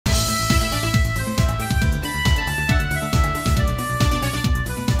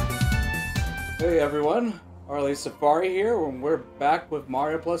everyone, Arlie Safari here, and we're back with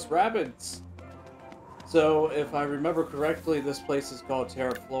Mario plus Rabbids. So, if I remember correctly, this place is called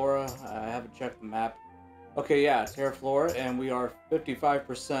Terra Flora. I haven't checked the map. Okay, yeah, Terra Flora, and we are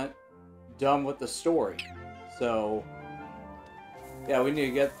 55% done with the story. So, yeah, we need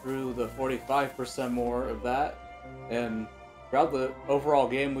to get through the 45% more of that, and throughout the overall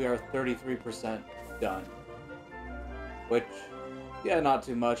game, we are 33% done. Which, yeah, not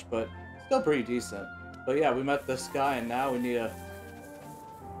too much, but still pretty decent. But yeah, we met this guy, and now we need to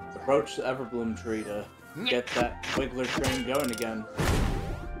approach the Everbloom tree to get that Wiggler train going again.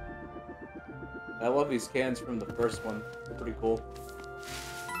 I love these cans from the first one. They're pretty cool.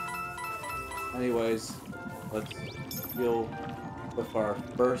 Anyways, let's deal with our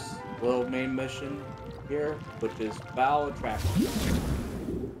first little main mission here, which is Foul Attraction.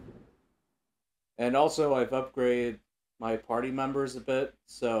 And also, I've upgraded my party members a bit,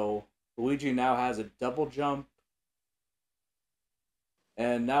 so Luigi now has a double jump,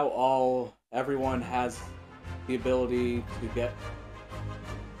 and now everyone has the ability to get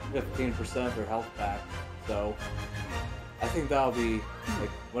 15% of their health back. So I think that'll be like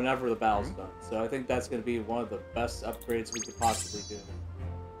whenever the battle's done. So I think that's going to be one of the best upgrades we could possibly do.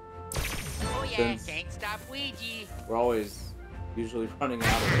 Oh yeah, can't stop Luigi. We're always usually running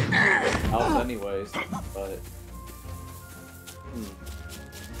out of health anyways, but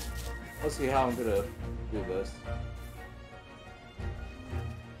let's see how I'm gonna do this.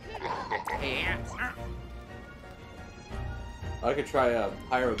 Yeah. I could try a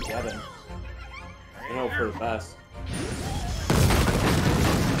Pyro Geddon. I hope for the best.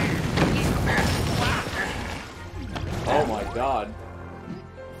 Oh my god.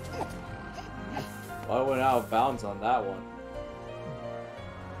 Well, I went out of bounds on that one.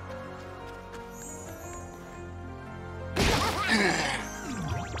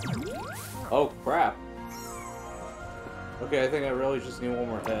 Oh crap. Okay, I think I really just need one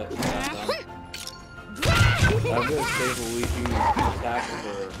more hit. I'm gonna save Luigi's attack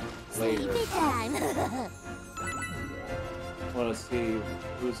for later. I wanna see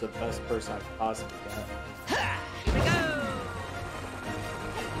who's the best person I can possibly get. Here we go.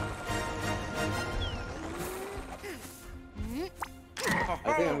 I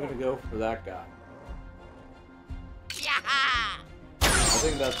think I'm gonna go for that guy. Yeah. I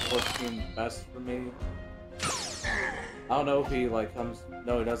think that's what seemed best for me. I don't know if he like comes.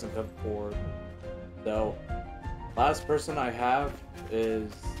 No, he doesn't come forward. So, last person I have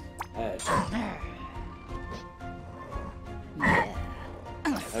is Ed. I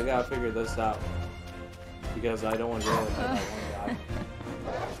gotta figure this out because I don't want to go with that one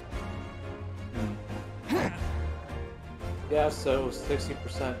guy. Yeah, so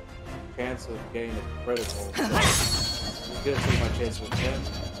 60% chance of getting a critical. I'm gonna take my chance with him.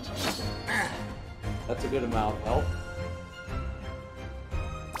 That's a good amount of health.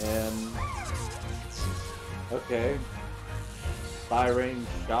 And okay, fire range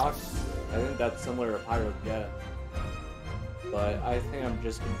shocks. I think that's similar to Pyro Geddon. But I think I'm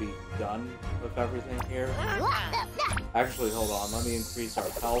just gonna be done with everything here. Actually, hold on. Let me increase our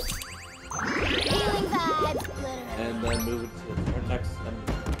health. And then move it to the next enemy.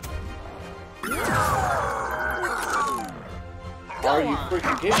 Are you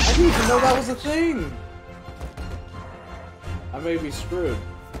freaking kidding? I didn't even know that was a thing! I may be screwed.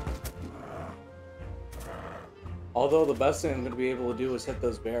 Although the best thing I'm going to be able to do is hit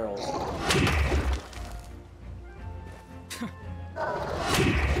those barrels. Is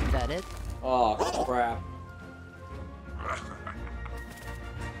that it? Oh, crap.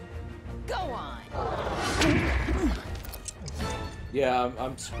 Go on! Yeah,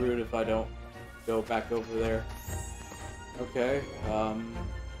 I'm screwed if I don't go back over there. Okay, I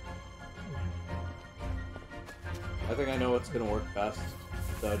think I know what's gonna work best.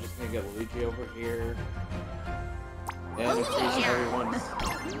 So I just need to get Luigi over here and increase everyone's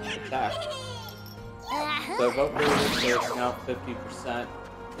attack. So I've upgraded, so it's now 50%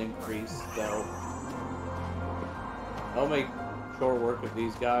 increase, so I'll make short work of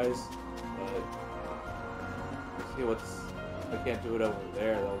these guys, but let's see what's... I can't do it over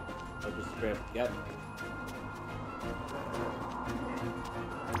there, they'll just straight up get me.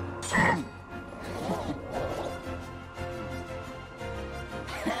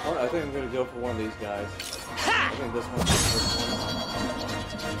 Oh, I think I'm gonna go for one of these guys. I think this one's the first one.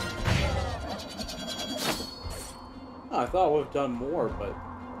 Oh, I thought I would have done more, but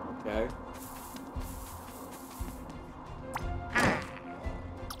okay.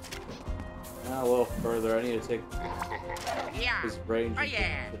 Now a little further. I need to take his range into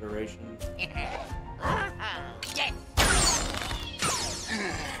consideration. Yes.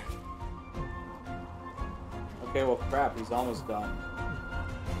 Okay, well crap, he's almost done.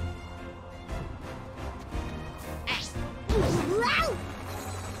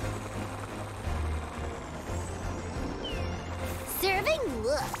 Serving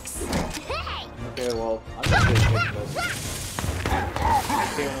looks. Hey! Okay, well, I'm just gonna take this. I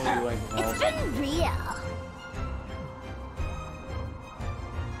can't really do anything else. It's been real.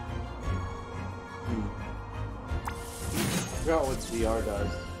 I forgot what VR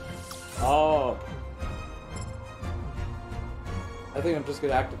does. Oh! I think I'm just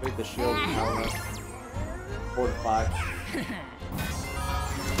gonna activate the shield and helmet. Fortify.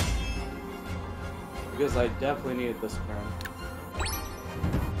 Because I definitely needed this turn.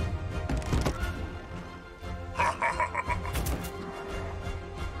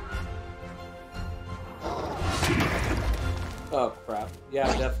 Oh crap. Yeah,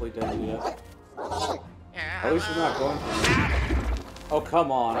 I definitely didn't need it. At least you're not going for it. Oh,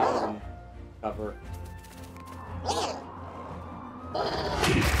 come on. I was in cover.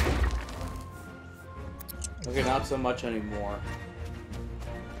 Okay, not so much anymore.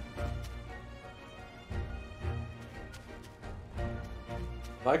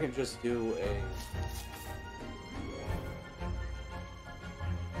 If I can just do a...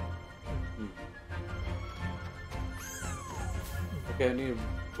 Okay, I need to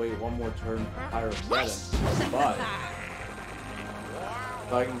wait one more turn for Pyrogeddon, but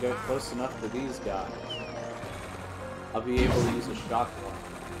if I can get close enough to these guys, I'll be able to use a shotgun.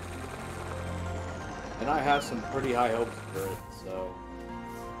 And I have some pretty high hopes for it, so...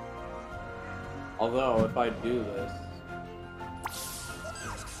 Although, if I do this,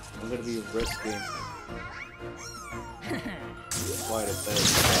 I'm gonna be risking quite a bit.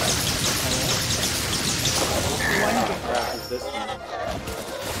 What the crap is this one?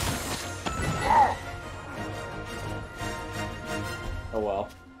 Oh well.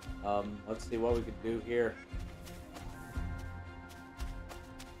 Let's see what we could do here.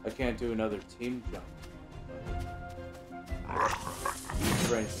 I can't do another team jump.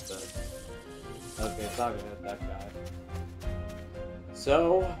 Range it does. Okay, it's not gonna hit that guy.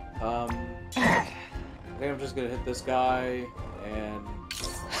 So, I think I'm just gonna hit this guy and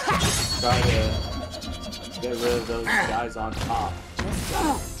try to get rid of those guys on top.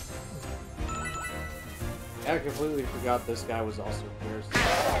 Yeah, I completely forgot this guy was also here, so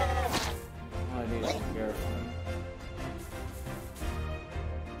I need to be careful.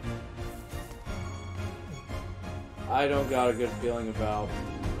 I don't got a good feeling about...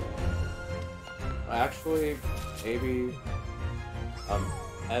 Actually, maybe...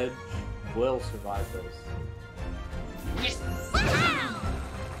 Edge will survive this.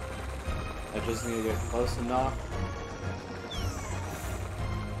 I just need to get close enough.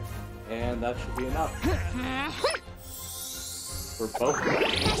 And that should be enough. For both of them.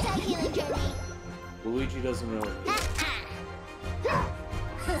 Luigi doesn't really need it.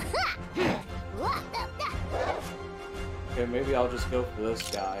 Okay, maybe I'll just go for this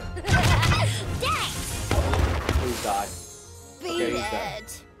guy. Please die. Okay, he's dead.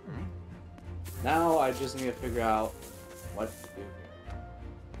 Now I just need to figure out what to do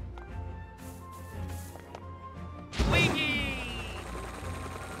here. Wiggy!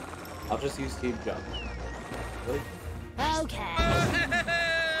 I'll just use team jump. Really? Okay.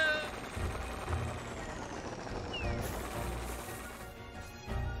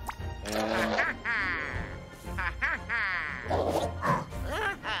 And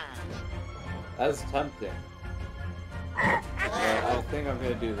that's tempting. But I think I'm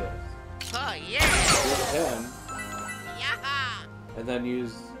gonna do this. Oh yeah! Use him, Yeah! and then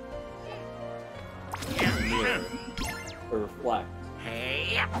use mirror or reflect.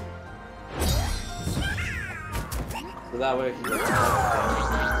 Hey! So that way I can get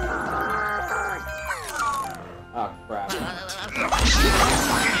oh crap.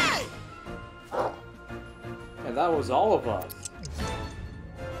 And that was all of us.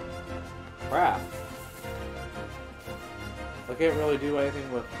 Crap. I can't really do anything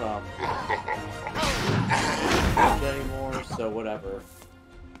with anymore, so whatever.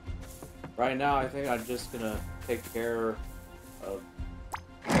 Right now I think I'm just gonna take care of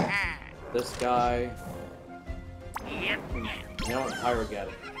this guy. You know what?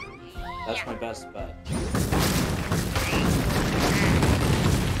 Pyrogeddon. That's my best bet.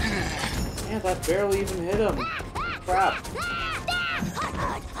 Yeah, that barely even hit him. Crap.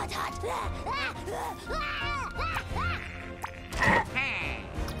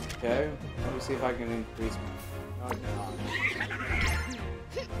 Okay, let me see if I can increase my... Oh, God.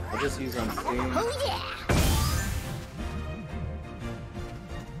 I'll just use Unseen. Oh yeah.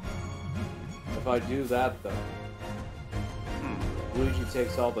 If I do that, though, Luigi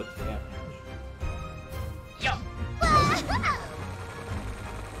takes all the damage. Yo.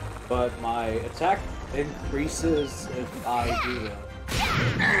 But my attack increases if I do the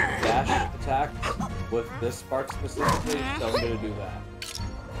dash attack with this spark specifically, so I'm gonna do that.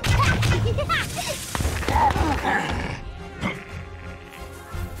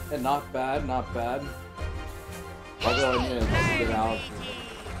 And not bad, not bad. Although I didn't get out.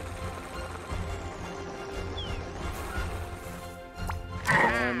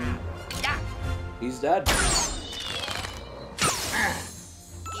 And he's dead.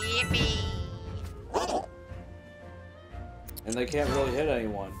 Yippee. And they can't really hit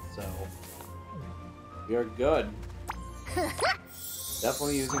anyone, so you're good.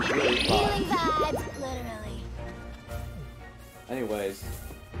 Definitely using healing Healing vibes. vibes, literally. Anyways.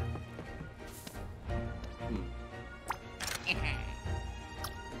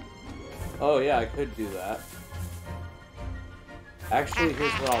 Oh yeah, I could do that. Actually,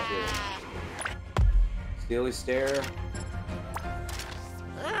 here's what I'll do. Steely Stare.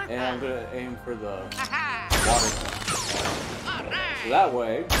 And I'm gonna aim for the water gun. So that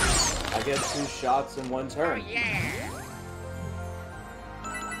way, I get 2 shots in 1 turn. Yeah.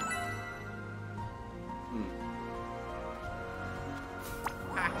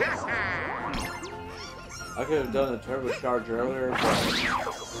 I could have done a turbocharge earlier, but I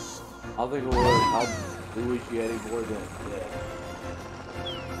don't think it would have helped Luigi any more than it did.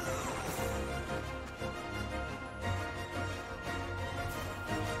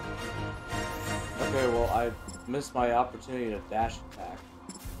 Okay, well, I missed my opportunity to dash attack.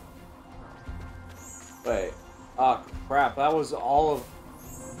 Wait. Ah, crap, that was all of...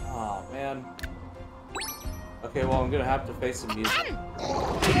 Oh, man. Okay, well, I'm gonna have to face some music.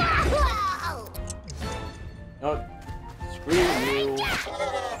 No, screw you.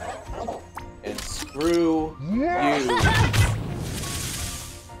 And screw you.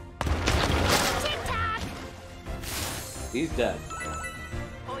 He's dead.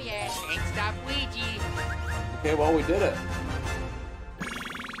 Oh yeah, thanks, stop Luigi. Okay, well, we did it.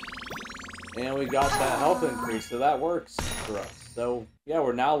 And we got that health increase, so that works for us. So, yeah,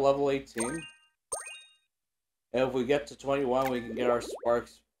 we're now level 18. And if we get to 21, we can get our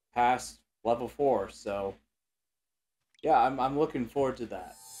sparks past level 4, so... Yeah, I'm looking forward to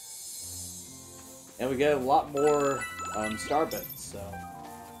that. And we get a lot more star bits, so...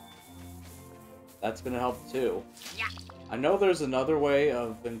 That's gonna help too. Yeah. I know there's another way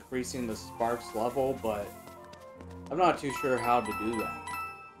of increasing the sparks level, but... I'm not too sure how to do that.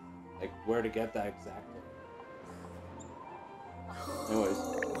 Like, where to get that exactly. Anyways.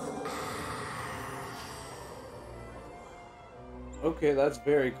 Okay, that's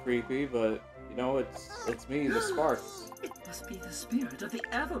very creepy, but, you know, it's me, the Sparks. It must be the spirit of the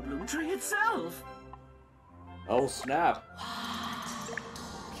Everbloom tree itself. Oh, snap.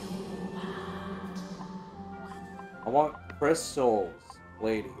 I want crystals,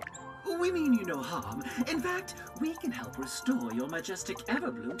 lady. We mean you no harm. In fact, we can help restore your majestic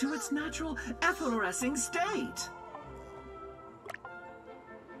Everbloom to its natural efflorescing state.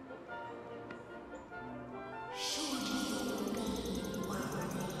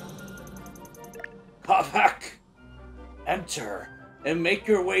 Kavak! Enter, and make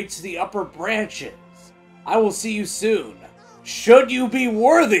your way to the upper branches. I will see you soon, should you be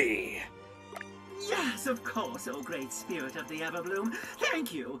worthy! Yes, of course, oh great spirit of the Everbloom.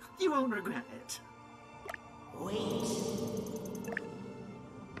 Thank you. You won't regret it.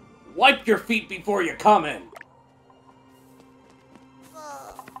 Wipe your feet before you come in!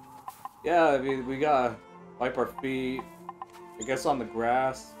 Yeah, I mean, we gotta wipe our feet, I guess on the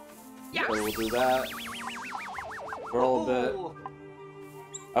grass. Yeah. So we'll do that for a little bit.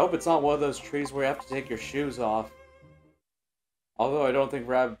 I hope it's not one of those trees where you have to take your shoes off. Although I don't think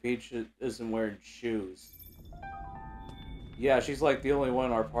Rabbid Peach isn't wearing shoes. Yeah, she's like the only one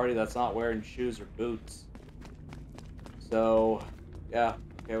in our party that's not wearing shoes or boots. So, yeah.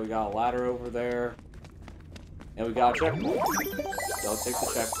 Okay, we got a ladder over there. And we got a checkpoint. So I'll take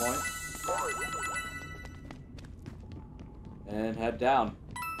the checkpoint. And head down.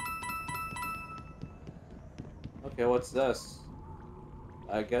 Okay, what's this?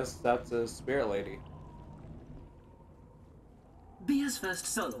 I guess that's a spirit lady. Bia's first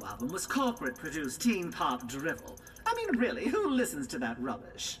solo album was corporate-produced teen pop drivel. I mean, really, who listens to that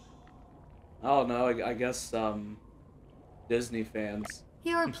rubbish? Oh no, I guess, Disney fans.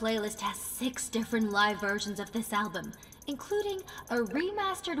 Your playlist has 6 different live versions of this album, including a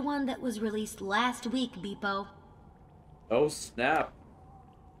remastered one that was released last week, Beepo. Oh snap.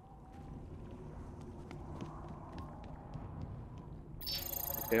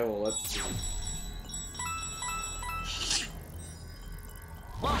 Okay, well, let's see.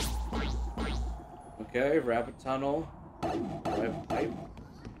 Okay, rabbit tunnel. Rabbit pipe.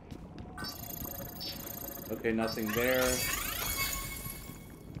 Okay, nothing there.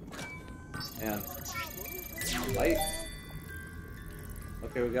 And light.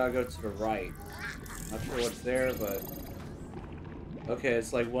 Okay, we gotta go to the right. Not sure what's there, but okay,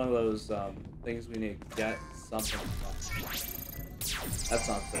 it's like one of those things we need to get something from. That's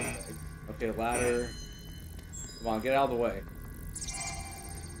not so big. Okay, ladder. Come on, get out of the way.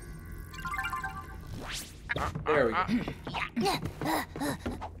 There we go.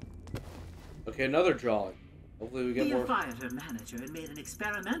 Okay, another drawing. Hopefully we get We more. fired her manager and made an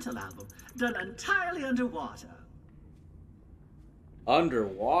experimental album done entirely underwater.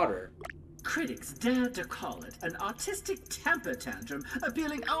 Underwater? Critics dared to call it an artistic temper tantrum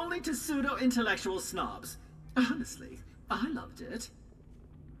appealing only to pseudo-intellectual snobs. Honestly, I loved it.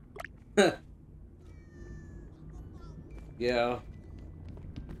 Yeah.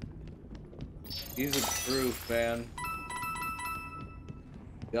 He's a true fan.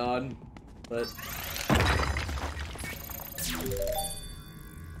 God, but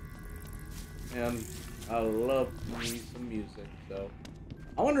man, I love me some music, so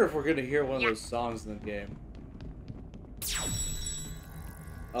I wonder if we're gonna hear one of those songs in the game.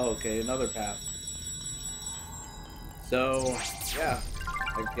 Oh, okay, another path. So, yeah,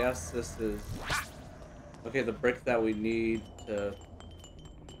 I guess this is okay, the brick that we need to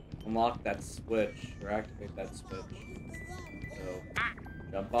unlock that switch, or activate that switch. So,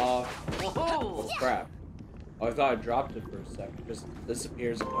 jump off. Oh, crap. Oh, I thought I dropped it for a second. It just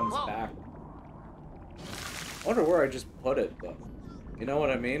disappears and comes back. I wonder where I just put it, though. You know what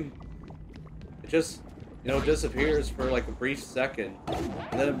I mean? It just, you know, disappears for like a brief second,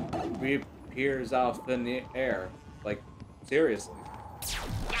 and then reappears out of thin air. Like, seriously.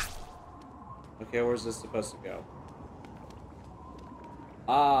 Okay, where's this supposed to go?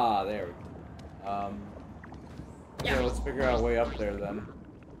 Ah, there we go. Yeah, let's figure out a way up there then.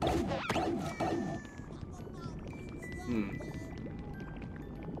 I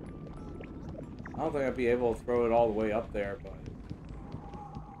don't think I'd be able to throw it all the way up there, but...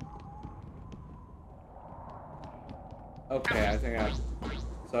 Okay, I think I...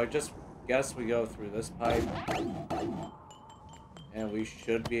 So I just guess we go through this pipe. And we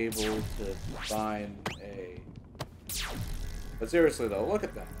should be able to find a... But seriously though, look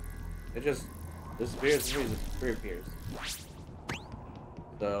at that. It just disappears and reappears.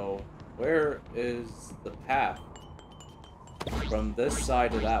 So, where is the path? From this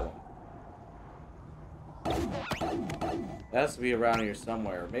side to that one. It has to be around here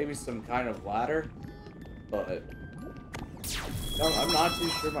somewhere. Maybe some kind of ladder? But... No, I'm not too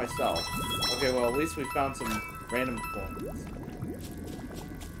sure myself. Okay, well at least we found some random coins.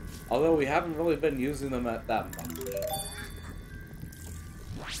 Although we haven't really been using them at that much.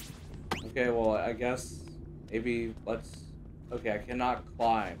 Okay, well, I guess maybe let's... Okay, I cannot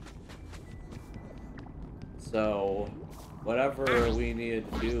climb. So, whatever we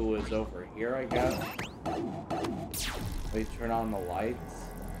needed to do was over here, I guess. We turn on the lights.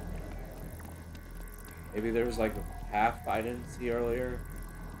 Maybe there was like a path I didn't see earlier.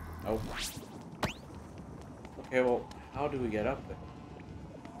 Nope. Okay, well, how do we get up there?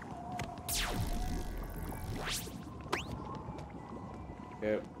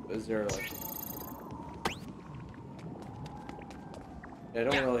 Okay, is there like... I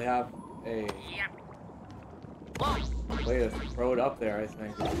don't really have a way to throw it up there, I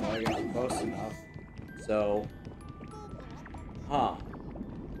think, until I get close enough. So... Huh.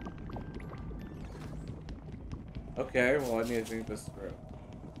 Okay, well I need to think this through.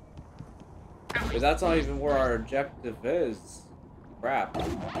 But that's not even where our objective is. Crap.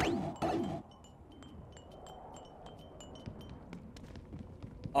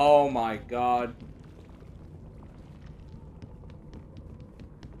 Oh my god.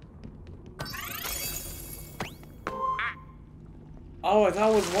 Oh, I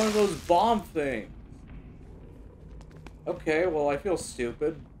thought it was one of those bomb things. Okay, well I feel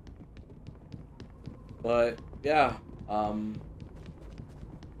stupid. But, yeah, at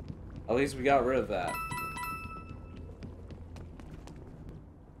least we got rid of that.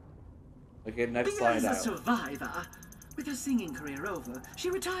 Okay, next slide As a out. survivor, with her singing career over, she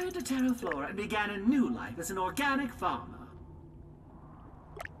retired to Terra Flora and began a new life as an organic farmer.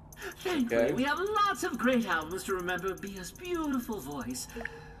 Thankfully, Okay. we have lots of great albums to remember Bia's beautiful voice.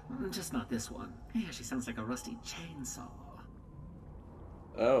 Just not this one. Yeah, she sounds like a rusty chainsaw.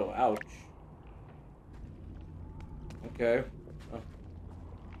 Oh, ouch. Okay. Oh.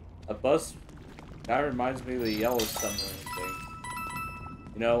 A bus that reminds me of the Yellow Submarine thing.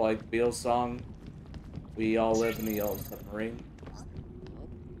 You know, like Beale's song, "We all live in the Yellow Submarine."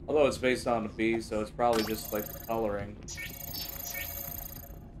 Although it's based on a bee, so it's probably just like the coloring.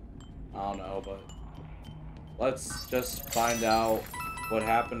 I don't know, but let's just find out what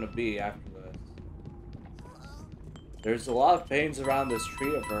happened to Bee after this. There's a lot of pains around this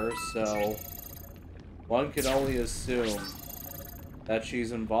tree of hers, so one can only assume that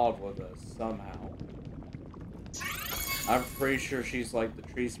she's involved with us somehow. I'm pretty sure she's like the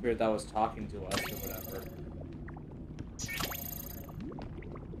tree spirit that was talking to us or whatever.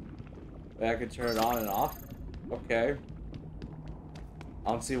 Wait, I could turn it on and off? Okay. I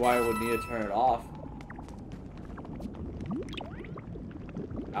don't see why I would need to turn it off.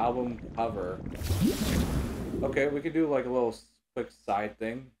 Album cover. Okay, we could do like a little quick side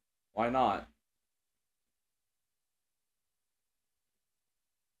thing. Why not?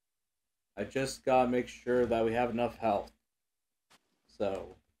 I just gotta make sure that we have enough health.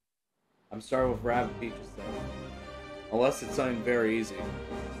 So, I'm starting with Rabbid Peaches then. Unless it's something very easy.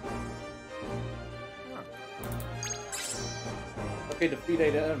 Okay, defeat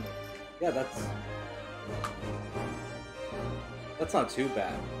 8 enemies. Yeah, that's not too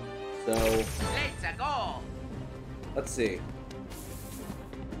bad. So, Let's go. let's see.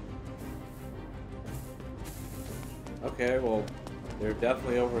 Okay, well, they're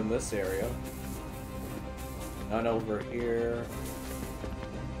definitely over in this area. None over here.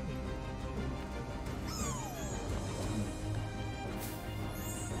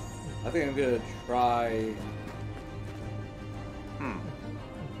 I think I'm gonna try...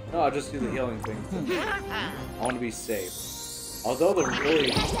 No, I'll just do the healing thing. I want to be safe. Although the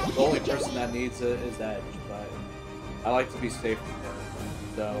only person that needs it is Edge, but I like to be safe with her.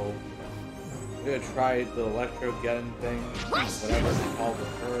 So I'm gonna try the Electrogeddon thing, whatever it's called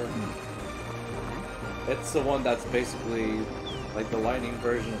with her. It's the one that's basically like the lightning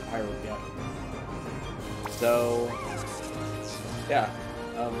version of Pyrogeddon. So yeah,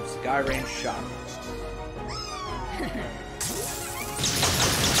 Sky Rain Shock.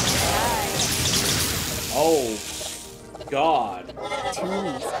 Oh, God. Too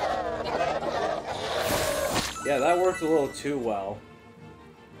easy. Yeah, that worked a little too well.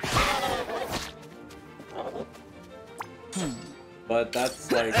 But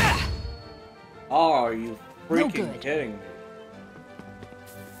that's like... Oh, are you freaking kidding me?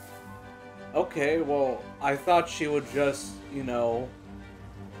 Okay, well, I thought she would just, you know,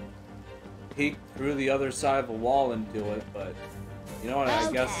 peek through the other side of the wall and do it, but... You know what, I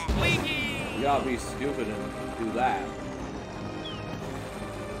guess... You gotta be stupid and do that.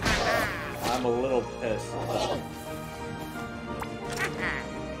 I'm a little pissed.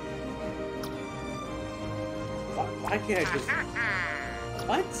 Why can't I just...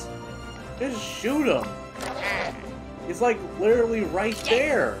 What? Just shoot him! He's like literally right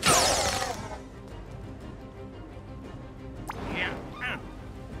there!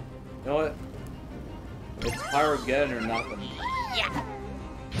 You know what? It's Pyrogeddon or nothing.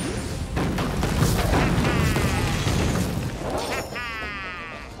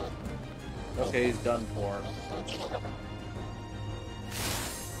 Okay, he's done for.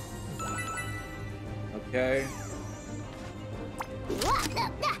 Okay.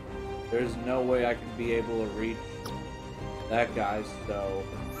 There's no way I can be able to reach that guy, so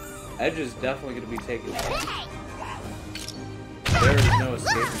Edge is definitely going to be taken out. There is no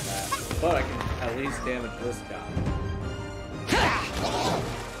escaping that, but I can at least damage this guy.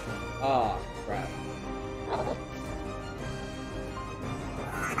 Ah, crap.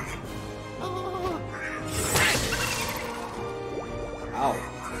 Ow.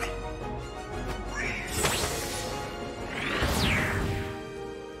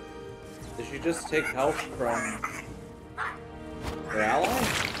 Did she just take health from her ally?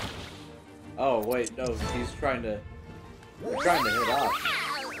 Oh, wait, no, he's trying to... They're trying to hit us.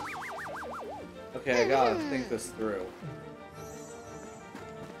 Okay, I gotta think this through.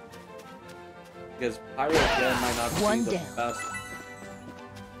 Because Pyrogeddon might not be the best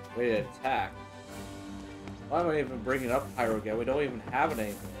way to attack. Why am I even bringing up Pyrogeddon? We don't even have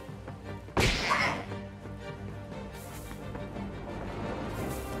anything.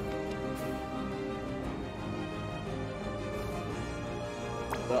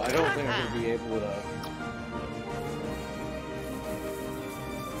 So I don't think I'm gonna be able to...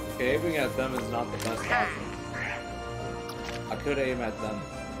 Okay, aiming at them is not the best option. I could aim at them.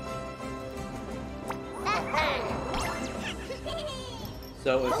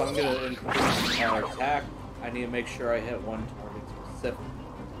 So if I'm gonna increase our attack, I need to make sure I hit one target specifically.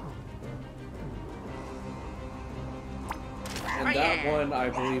 And that one, I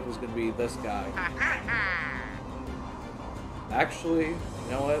believe, was gonna be this guy. Actually, you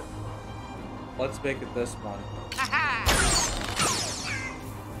know what? Let's make it this one.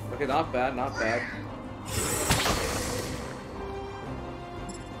 Okay, not bad, not bad.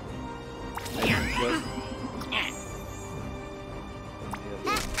 I can just...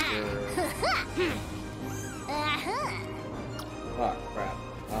 Oh, crap.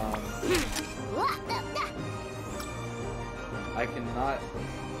 I cannot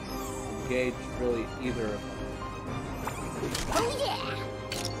engage really either of them. Oh yeah!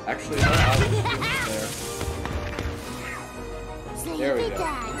 Actually, no, I'll just there. There we go.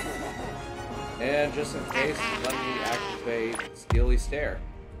 And just in case, let me activate Steely Stare.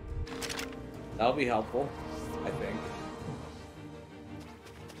 That'll be helpful, I think.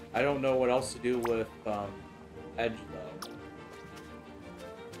 I don't know what else to do with Edge, though.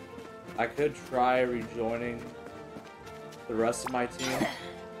 I could try rejoining the rest of my team.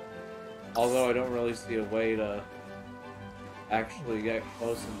 Although I don't really see a way to actually get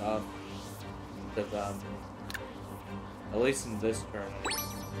close enough to them. At least in this turn.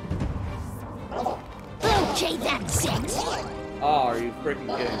 Okay, that's it. Oh, are you freaking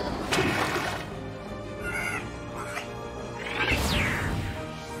kidding me?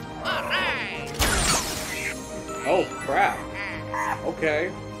 Alright! Oh, crap.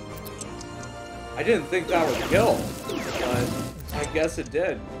 Okay. I didn't think that would kill, but I guess it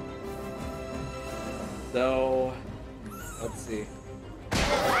did. So, let's see.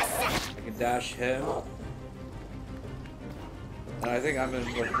 I can dash him. And I think I'm in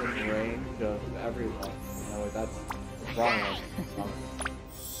within range of everyone. No, wait, that's wrong one.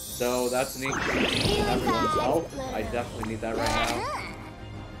 So that's an increase in everyone's health. I definitely need that right now.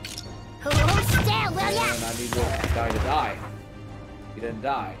 Hold still, will And ya? I need this guy to die. He didn't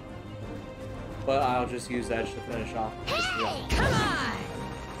die. But I'll just use Edge to finish off this run. Come on!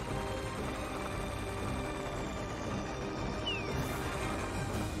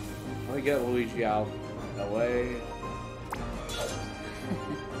 Let me get Luigi out of the way.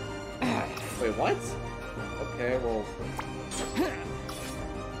 Wait, what? Okay, well...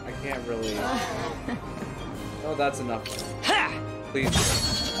 I can't really... No, that's enough. Please.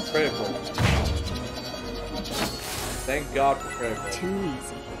 Critical. Thank God for critical. Too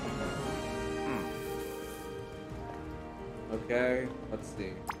easy. Okay, let's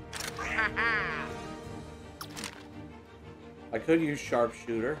see. I could use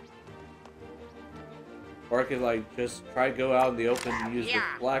Sharpshooter. Or I could, like, just try to go out in the open and use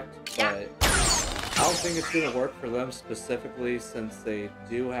Reflect, but I don't think it's gonna work for them specifically since they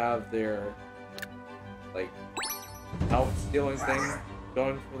do have their, like, health stealing thing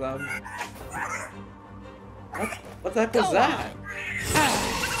going for them. What the heck was that?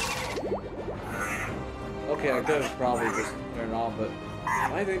 Okay, I could have probably just turned it on, but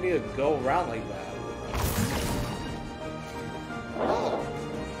why do they need to go around like that?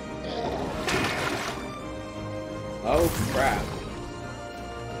 Oh crap.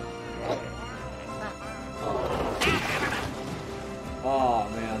 Oh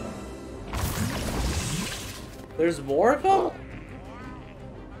man. There's more of them?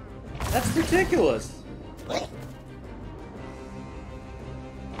 That's ridiculous.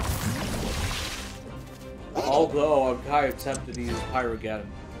 Although I'm kind of tempted to use Pyrogeddon.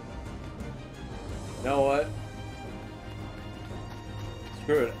 You know what?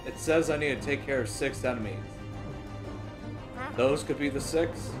 Screw it. It says I need to take care of 6 enemies. Those could be the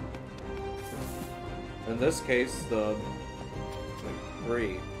 6. In this case, the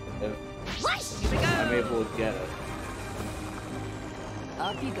 3. If I'm able to get it.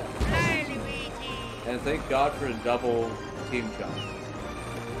 Off you go. Hi, Luigi! And thank God for the double team jump.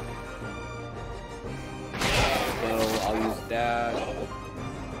 So I'll use dash.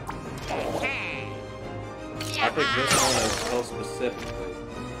 I think this one is so specifically.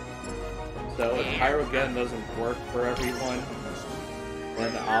 So if Pyrogeddon doesn't work for everyone,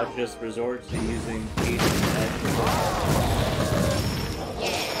 then I'll just resort to using Peach and Edge.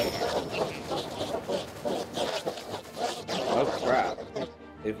 Oh crap.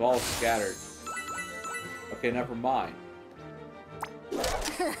 They've all scattered. Okay, never mind.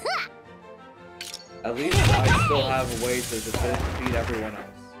 At least I still have a way to defeat everyone else.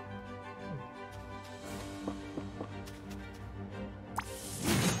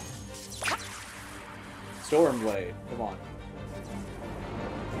 Stormblade, come on.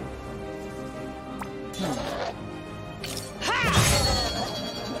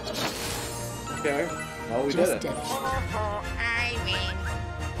 Okay, well we did it. I win.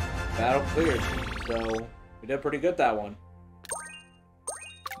 Battle cleared, so we did pretty good that one.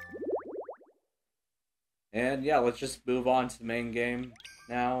 And yeah, let's just move on to the main game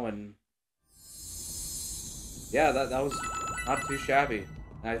now, and yeah, that was not too shabby.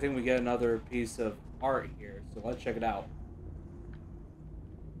 And I think we get another piece of art here, so let's check it out.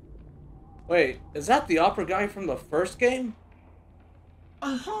 Wait, is that the opera guy from the first game?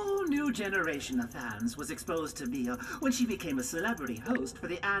 A whole new generation of fans was exposed to Mia when she became a celebrity host for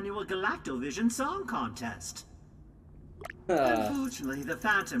the annual Galactovision Song Contest. Unfortunately, the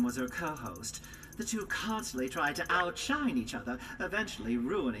Phantom was her co-host. The two constantly tried to outshine each other, eventually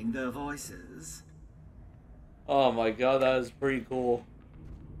ruining their voices. Oh my god, that is pretty cool.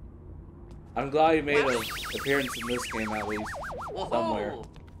 I'm glad he made an appearance in this game at least. Somewhere.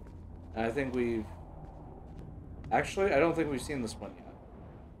 And I think we've... Actually, I don't think we've seen this one yet.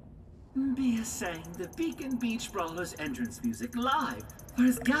 Mia sang the Beacon Beach Brawlers entrance music live for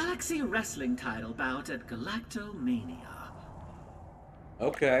his Galaxy Wrestling title bout at Galactomania.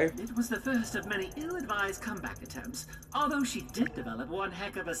 Okay. It was the first of many ill-advised comeback attempts, although she did develop one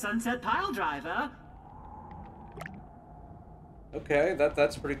heck of a sunset pile driver. Okay,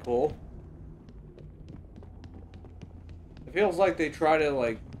 that's pretty cool. It feels like they try to,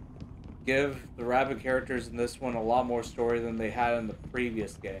 like, give the Rabbid characters in this one a lot more story than they had in the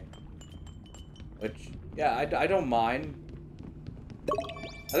previous game. Which, yeah, I don't mind.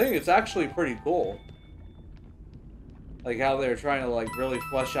 I think it's actually pretty cool. Like how they're trying to, like, really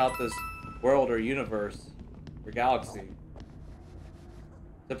flesh out this world or universe or galaxy.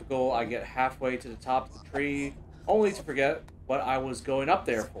 Typical, I get halfway to the top of the tree, only to forget what I was going up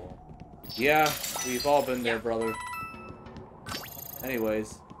there for. Yeah, we've all been there, brother.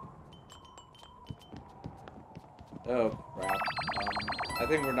 Anyways. Oh, crap. I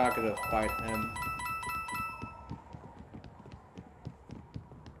think we're not gonna fight him.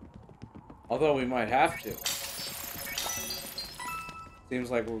 Although we might have to.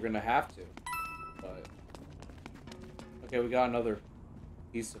 Seems like we're gonna have to. But... Okay, we got another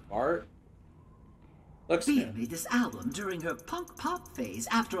piece of art. Looks Mia new. made this album during her punk pop phase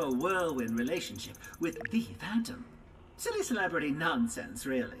after a whirlwind relationship with the Phantom. Silly celebrity nonsense,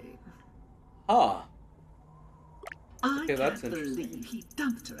 really. Huh. I Okay, that's can't interesting. believe he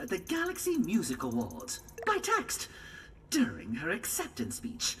dumped her at the Galaxy Music Awards by text during her acceptance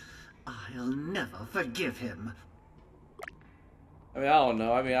speech. I'll never forgive him. I mean, I don't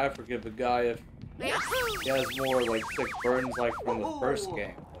know. I mean, I forgive the guy if he has more, like, sick burns, like, from the first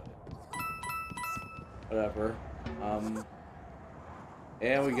game. But whatever.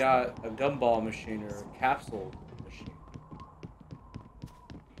 And we got a gumball machine, or a capsule machine.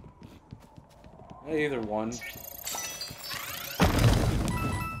 Either one.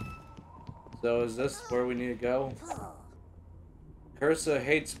 So, is this where we need to go? Cursa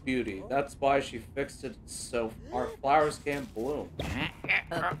hates beauty. That's why she fixed it so our flowers can't bloom.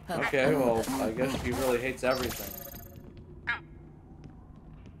 Okay, well, I guess she really hates everything.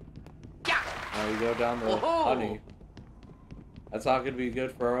 Now we go down the honey. That's not going to be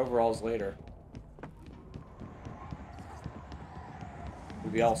good for our overalls later.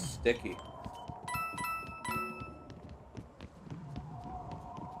 We'll be all sticky.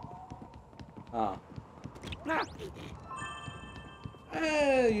 Huh.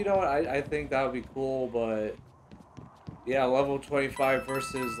 You know what? I think that would be cool, but yeah, level 25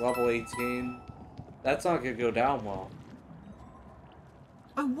 versus level 18. That's not gonna go down well.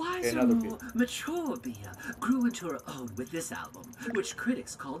 A wiser, another more mature Mia grew into her own with this album, which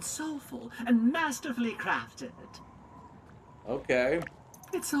critics called soulful and masterfully crafted. Okay.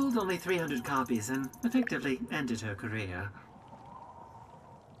 It sold only 300 copies and effectively ended her career.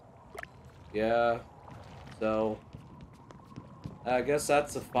 Yeah. So I guess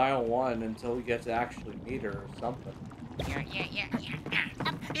that's the final one until we get to actually meet her or something. Yeah.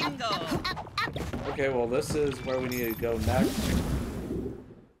 Bingo! Okay, well this is where we need to go next.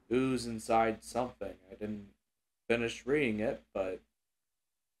 Who's inside something? I didn't finish reading it, but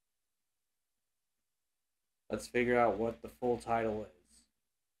let's figure out what the full title is.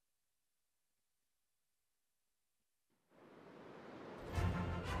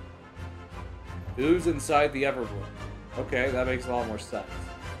 Who's inside the Everbloom? Okay, that makes a lot more sense.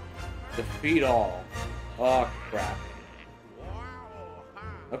 Defeat all. Oh, crap.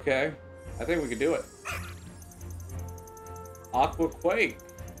 Okay, I think we can do it. Aqua Quake.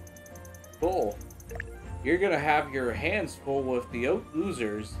 Cool. You're gonna have your hands full with the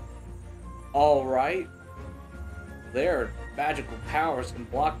oozers. Alright. Their magical powers can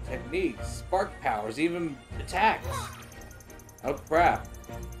block techniques, spark powers, even attacks. Oh crap.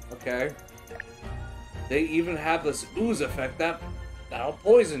 Okay. They even have this ooze effect that'll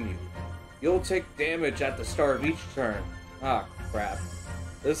poison you. You'll take damage at the start of each turn. Ah, crap.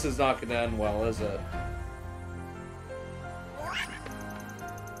 This is not gonna end well, is it?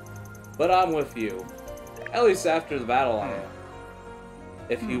 But I'm with you. At least after the battle I am.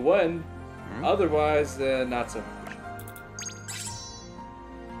 If you win, otherwise, not so much.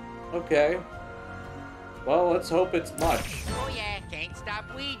 Okay. Well, let's hope it's much. Oh yeah, can't stop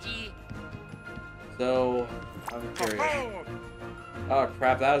Ouija. So, I'm curious. Oh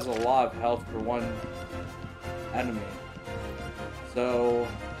crap, that is a lot of health for one enemy. So,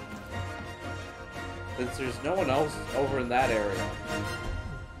 since there's no one else over in that area,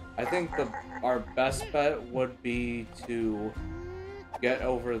 I think our best bet would be to get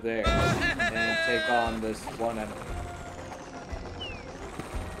over there and take on this one enemy.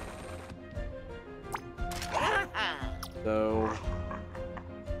 So,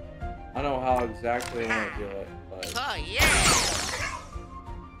 I don't know how exactly I want to do it, but... Oh yeah!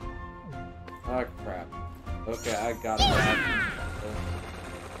 Oh crap. Okay, I got that.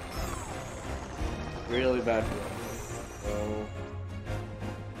 Really bad feeling. So...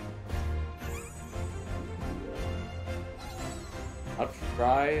 I'll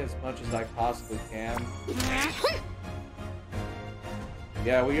try as much as I possibly can.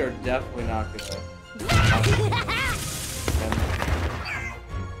 Yeah, we are definitely not gonna...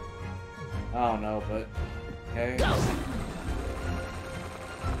 I don't know, but... Okay.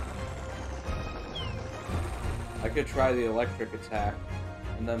 I could try the electric attack,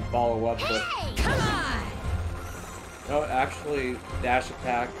 and then follow up with... Come on! No, actually, dash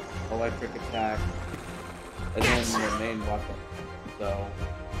attack, electric attack, and then the main weapon. So...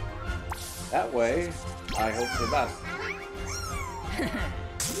 That way, I hope for the best.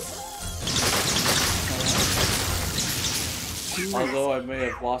 Although I may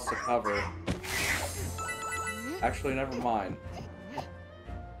have lost the cover. Actually, never mind.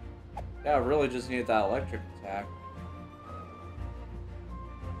 Yeah, I really just needed that electric attack.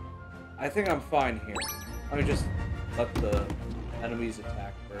 I think I'm fine here. Let me just let the enemies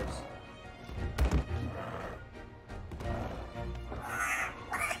attack first.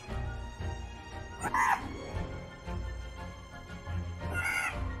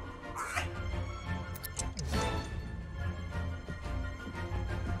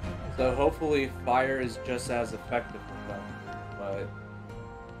 So hopefully fire is just as effective with them, but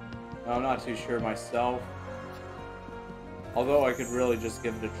I'm not too sure myself. Although I could really just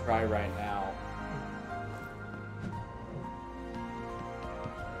give it a try right now.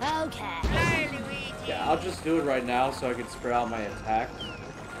 Okay. Bye, Luigi. Yeah, I'll just do it right now so I can spread out my attacks.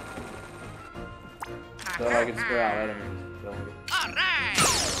 So I can spread out enemies. All right.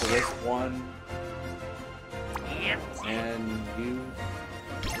 So this one, Yep. and you,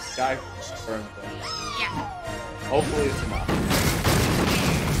 the sky burn thing. Yeah. Hopefully it's enough.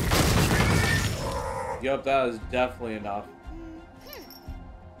 Yup, that is definitely enough.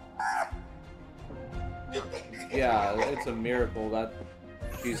 Yeah, it's a miracle that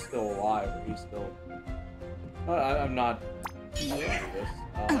she's still alive, or he's still... I'm not used to this.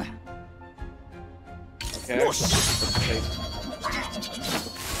 Okay. Let's take...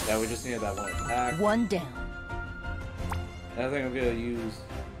 Yeah, we just needed that one attack. One down. And I think I'm gonna use...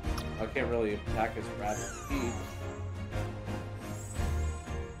 I can't really attack his rapid speed.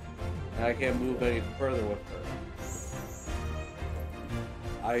 And I can't move any further with her.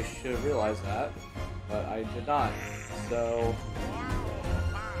 I should realize that, but I did not. So...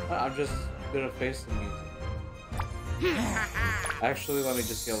 I'm just gonna face the music. Actually, let me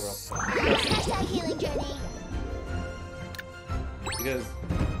just heal real quick. Hashtag healing journey. Because,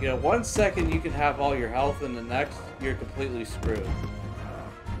 you know, 1 second you can have all your health, and the next, you're completely screwed.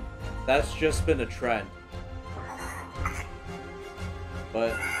 That's just been a trend.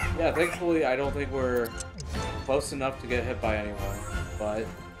 But, yeah, thankfully, I don't think we're close enough to get hit by anyone. But,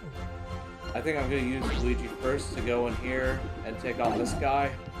 I think I'm going to use Luigi first to go in here and take on this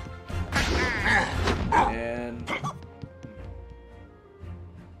guy. And...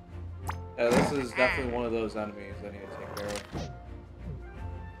 yeah, this is definitely one of those enemies I need to take care of.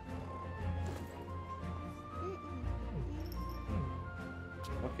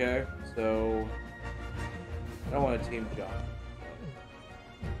 Okay, so... I don't want to team jump.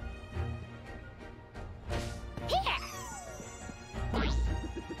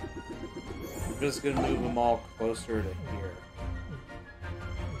 I'm just gonna move them all closer to here.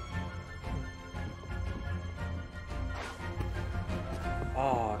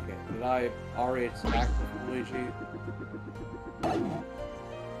 Oh, okay. Did I already attack with Luigi?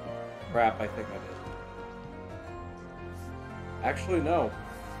 Crap, I think I did. Actually, no.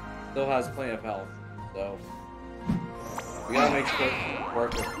 Still has plenty of health, so... we gotta make sure it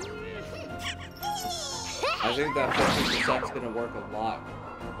works. I think that 50% is gonna work a lot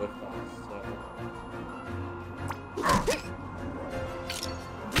with us, so...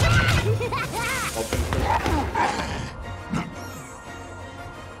 Hoping for...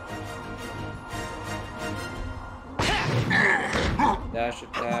 Dash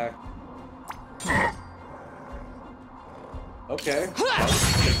attack. Okay. That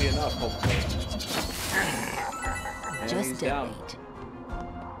should be enough, hopefully. And Just he's down. detonate.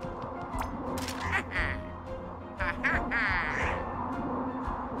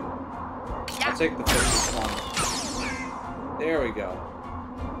 I'll take the 50. Come on. There we go.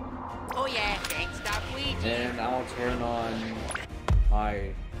 Oh yeah, can't stop Ouija. And I'll turn on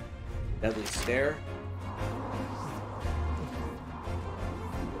my deadly stare.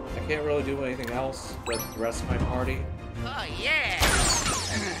 I can't really do anything else with the rest of my party. Oh yeah.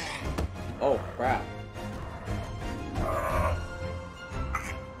 Oh crap.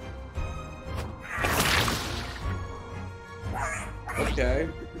 Okay,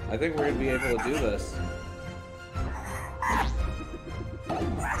 I think we're gonna be able to do this.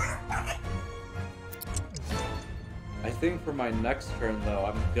 I think for my next turn though,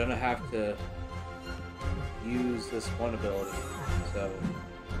 I'm gonna have to use this one ability. So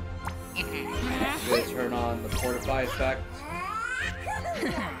I'm gonna turn on the Fortify effect.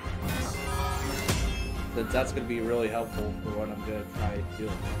 Since that's gonna be really helpful for what I'm gonna try to do.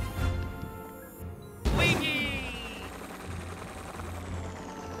 Ouija.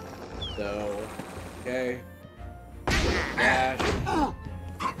 So, okay. Dash.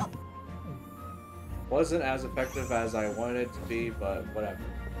 Wasn't as effective as I wanted it to be, but whatever.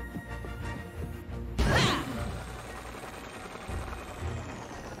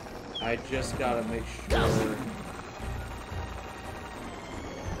 I just gotta make sure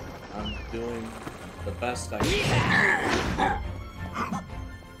I'm doing the best I can.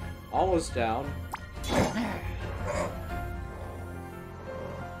 Almost down.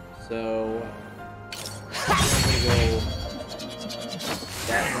 So I'm gonna go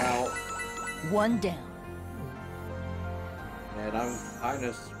that route, One down. and I'm kind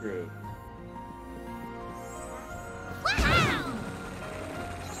of screwed.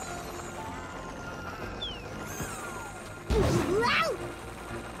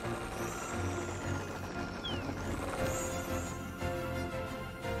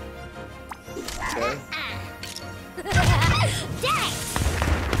 Okay.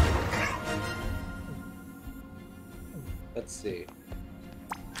 Let's see.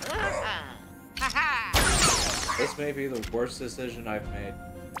 This may be the worst decision I've made.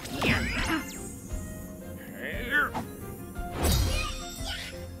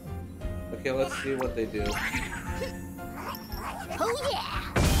 Okay, let's see what they do. Oh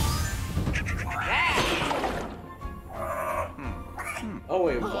yeah! Oh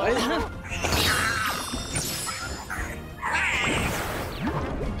wait, what?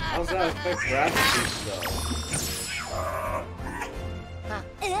 How's that affect Rabbids though?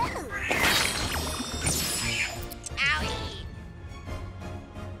 Owie.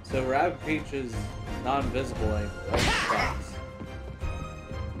 So Rabbid Peach is non-visible anymore. That sucks.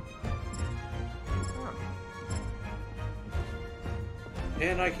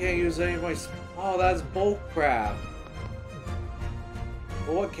 And I can't use any of my. Oh, that's bull crap.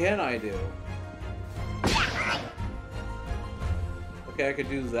 Well, what can I do? Okay, I could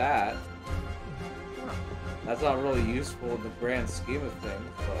do that. That's not really useful in the grand scheme of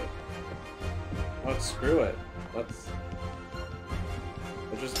things, but let's screw it. Let's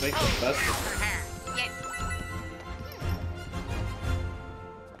just make the best of it. Yes.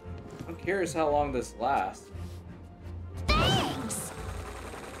 I'm curious how long this lasts. Thanks!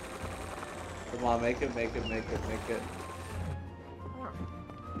 Come on, make it, make it, make it, make it.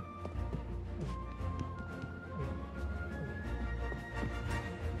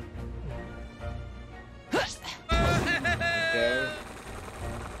 Okay.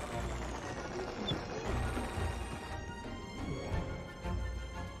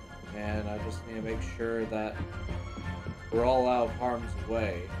 And I just need to make sure that we're all out of harm's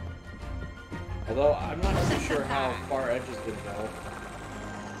way. Although, I'm not too sure how far Edge is gonna go.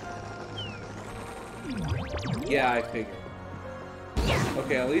 Yeah, I figured.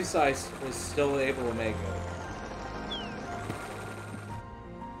 Okay, at least I was still able to make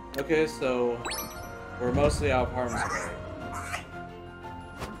it. Okay, so we're mostly out of harm's way.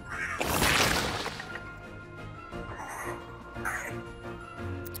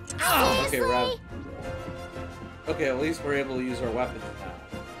 Okay, Rev. Okay, at least we're able to use our weapons now.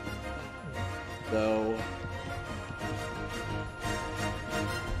 So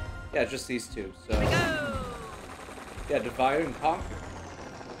yeah, just these two. So yeah, divide and conquer.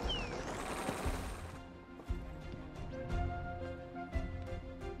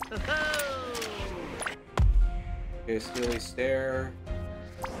 Okay, Steely Stare.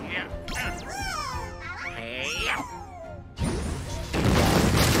 Hey.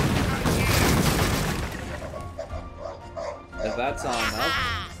 If that's not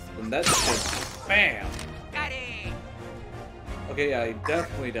enough, then that's just bam. Got it. Okay, yeah, he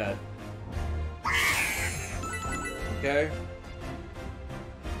definitely dead. Okay.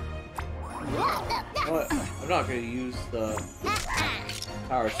 You know what? I'm not gonna use the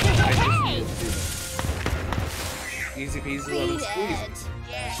power switch. I just need to do this. Easy peasy lemon squeezy.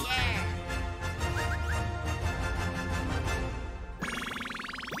 Yeah, yeah.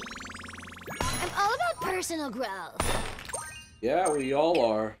 I'm all about personal growth. Yeah, we all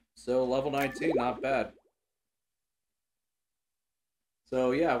are. So level 19, not bad.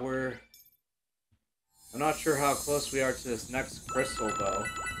 So yeah, I'm not sure how close we are to this next crystal though.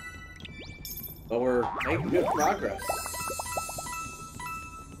 But we're making good progress.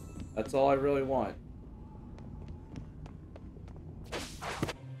 That's all I really want.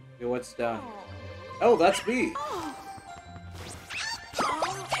 Okay, what's down? Oh, that's B!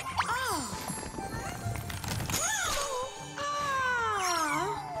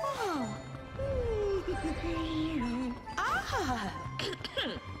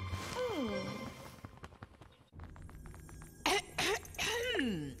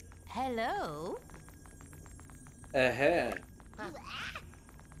 Hello? Ahead.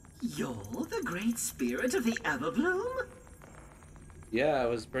 You're the great spirit of the Everbloom? Yeah, it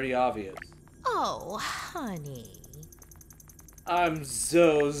was pretty obvious. Oh, honey. I'm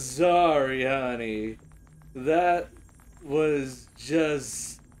so sorry, honey. That was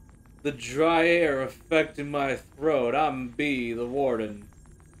just the dry air affecting my throat. I'm B, the warden.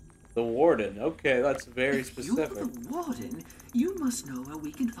 The warden? Okay, that's very specific. If you're the warden, you must know where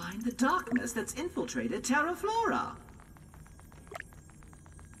we can find the darkness that's infiltrated Terra Flora.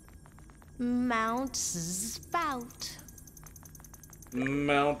 Mount Spout.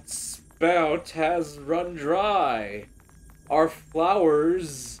 Mount Spout has run dry. Our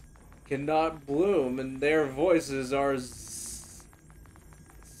flowers cannot bloom and their voices are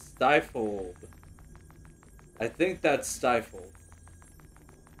stifled. I think that's stifled.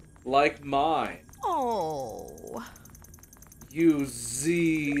 Like mine. Oh. You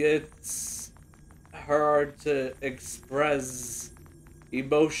see, it's hard to express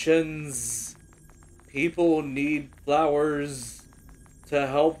emotions. People need flowers to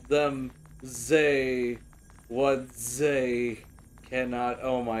help them say what they cannot.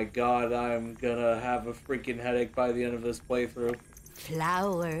 Oh my god, I'm gonna have a freaking headache by the end of this playthrough.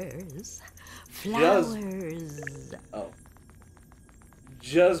 Flowers. Flowers. Oh.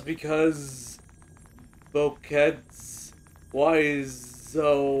 Just because bouquets, why is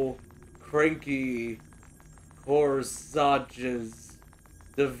so cranky corsages,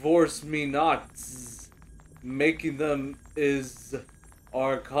 divorce me not, making them is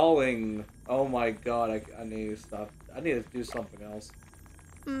our calling. Oh my god, I need to stop. I need to do something else.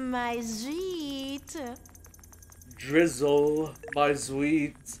 My sweet. Drizzle, my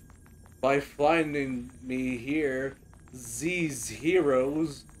sweet, by finding me here, these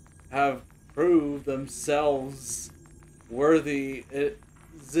heroes have proved themselves worthy. It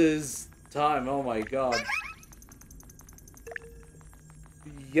is time. Oh my god.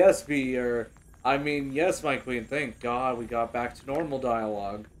 Yes, yes, my queen. Thank god we got back to normal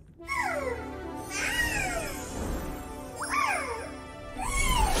dialogue.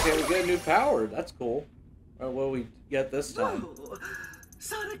 Okay, we get a new power. That's cool. What will we get this time? Whoa.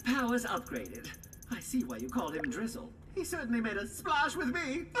 Sonic powers upgraded. I see why you called him Drizzle. He certainly made a splash with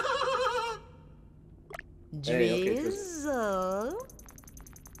me. Hey, okay, Drizzle.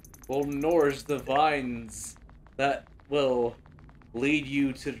 Will nourish the vines that will lead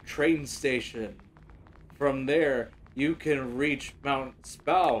you to the train station. From there, you can reach Mount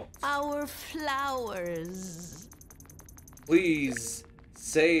Spout. Our flowers. Please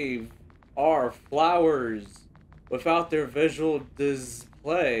save our flowers. Without their visual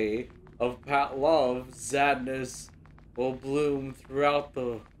display of love, sadness will bloom throughout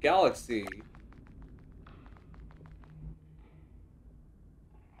the galaxy.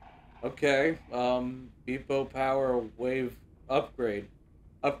 Okay, Beepo power wave upgrade.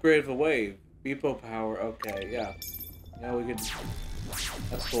 Upgrade of a wave. Beepo power, okay, yeah. Yeah, we could...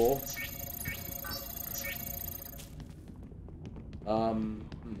 That's cool.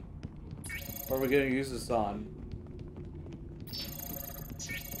 What are we gonna use this on?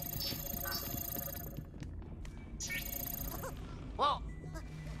 Whoa.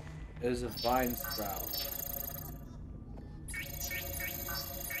 It is a vine sprout.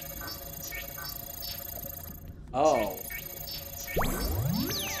 Oh.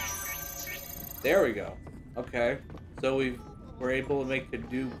 There we go. Okay. So we're able to make a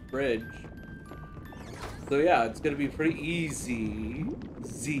new bridge. So yeah, it's gonna be pretty easy.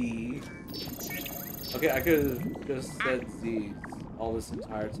 Okay, I could have just said Z's all this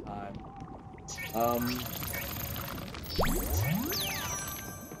entire time.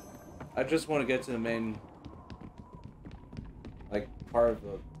 I just want to get to the main, like, part of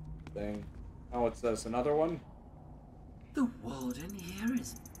the thing. Oh, what's this? Another one? The warden here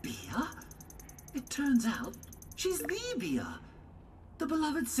is Bia? It turns out she's the Bia, the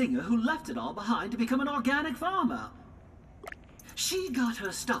beloved singer who left it all behind to become an organic farmer. She got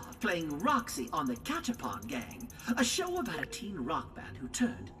her start playing Roxy on the Gachapon Gang, a show about a teen rock band who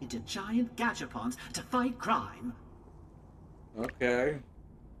turned into giant gachapons to fight crime. Okay.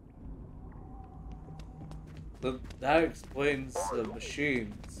 That explains the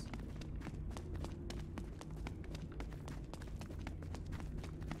machines.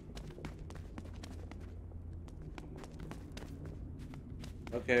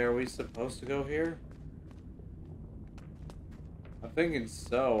 Okay, are we supposed to go here? I'm thinking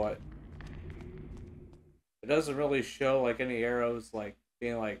so. It doesn't really show like any arrows like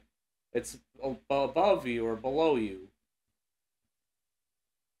being like it's above you or below you.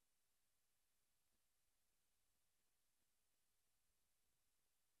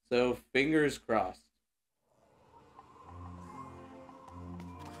 So fingers crossed.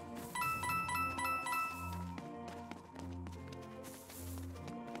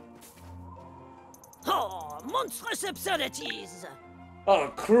 Oh, monstrous absurdities!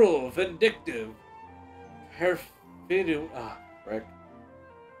 Oh, cruel, vindictive, perfidious. Ah, frick.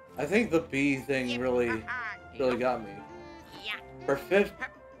 I think the bee thing really got me.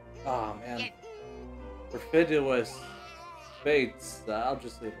 Oh man. Perfidious fates. I'll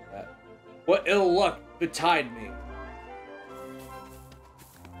just leave it at that. What ill luck betide me?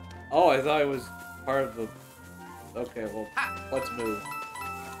 Oh, I thought it was part of the. Okay, well, let's move.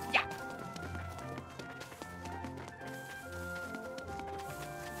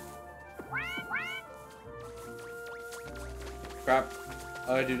 Crap.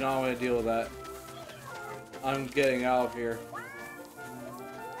 I do not want to deal with that. I'm getting out of here.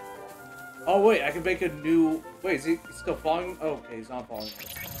 Oh wait, I can make a new... Wait, is he still falling? Oh, okay, he's not falling.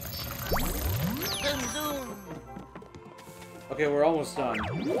 Zoom, zoom. Okay, we're almost done.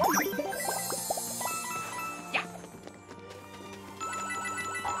 Yeah.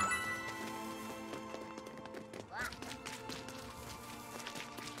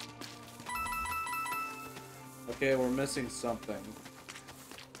 Okay, we're missing something.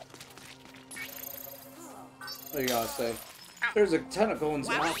 What do you gotta say? There's a tentacle in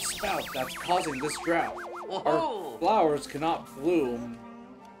Mount Spout that's causing this drought. Our flowers cannot bloom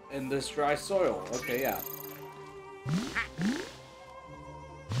in this dry soil. Okay, yeah.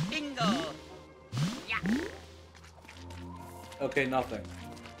 Bingo. Yeah. Okay, nothing.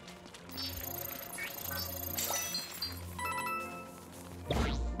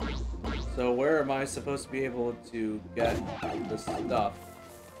 So where am I supposed to be able to get this stuff?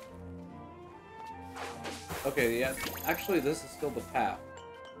 Okay, yeah, actually this is still the path.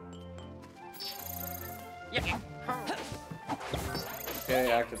 Yeah.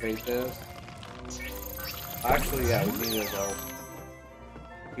 Okay, activate this. Actually, yeah, we need to go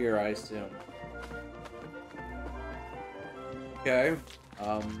here, I assume. Okay,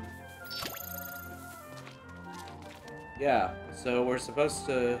 yeah, so we're supposed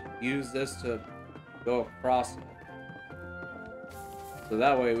to use this to go across it. So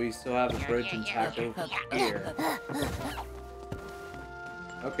that way we still have the bridge intact over here.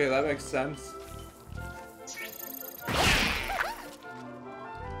 Okay, that makes sense.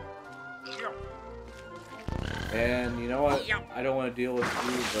 And you know what? I don't want to deal with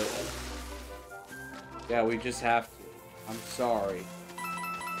you, but yeah, we just have to. I'm sorry.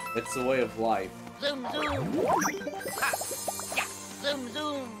 It's the way of life. Zoom, zoom. Ha. Yeah. Zoom,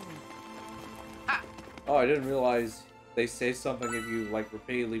 zoom. Ha. Oh, I didn't realize they say something if you like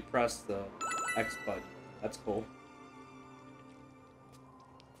repeatedly press the X button. That's cool.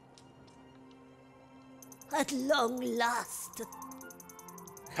 At long last.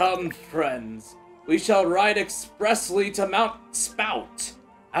 Come, friends. We shall ride expressly to Mount Spout,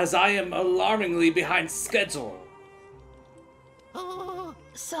 as I am alarmingly behind schedule.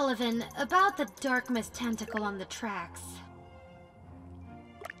 Sullivan, about the dark mist tentacle on the tracks.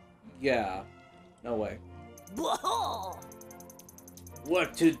 Yeah. No way. Whoa.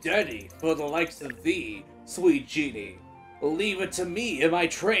 Work too dirty for the likes of thee, sweet genie. Leave it to me and my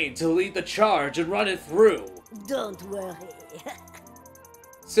train to lead the charge and run it through. Don't worry.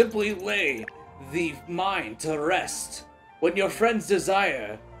 Simply lay the mind to rest. When your friends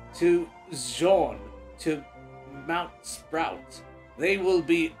desire to join to Mount Sprout, they will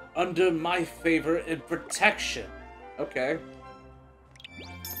be under my favor and protection. Okay.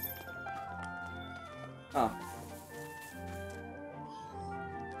 Huh.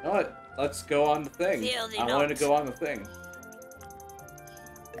 You know what? Let's go on the thing. I wanted to go on the thing.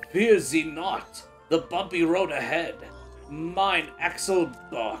 Fear thee not. The bumpy road ahead. Mine axle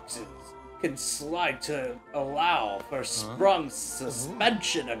boxes can slide to allow for sprung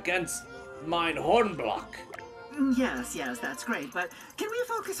suspension against mine horn block. Yes, that's great, but can we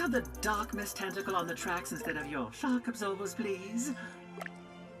focus on the dark mist tentacle on the tracks instead of your shock absorbers, please?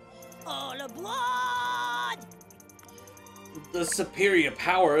 All aboard! The superior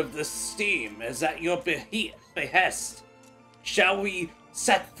power of the steam is at your behest. Shall we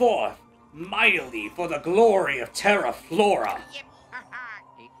set forth mightily for the glory of Terra Flora? Yep.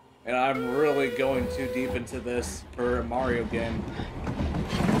 And I'm really going too deep into this for a Mario game.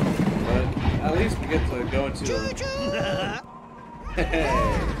 But at least we get to go into Hey.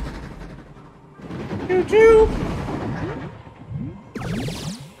 Choo-choo!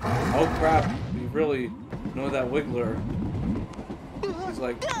 Oh crap, you really know that Wiggler. He's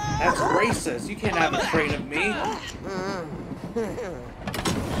like, that's racist, you can't have a train of me.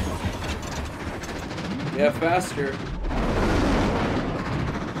 Yeah, faster.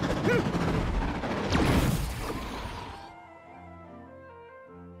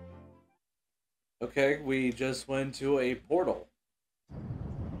 Okay, we just went to a portal.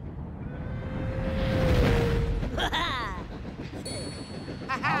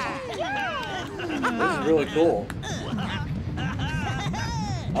 This is really cool.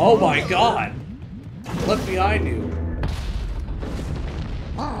 Oh my god! Look behind you.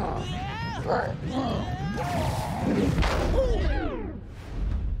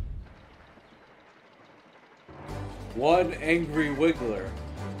 One angry Wiggler.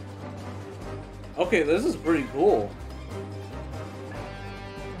 Okay, this is pretty cool.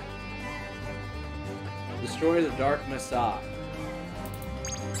 Destroy the Dark Messiah.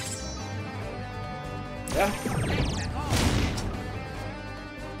 Yeah.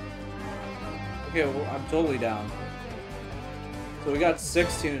 Okay, well, I'm totally down. So we got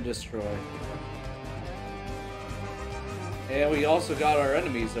 16 to destroy. And we also got our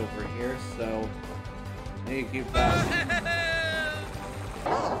enemies over here, so I need to keep that.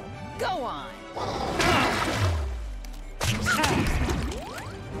 Go on!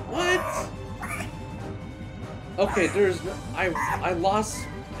 What? Okay, there's no, I lost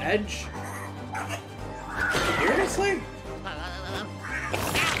Edge. Seriously?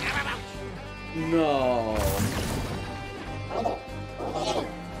 No.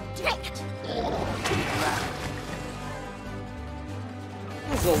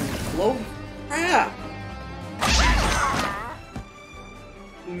 That's a low crap.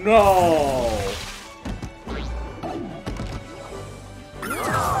 No.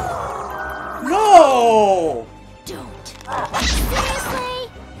 No. Don't.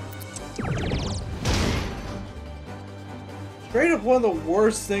 Seriously? Straight up one of the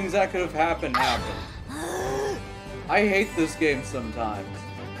worst things that could have happened happened. I hate this game sometimes.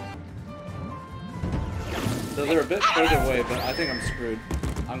 So they're a bit further away, but I think I'm screwed.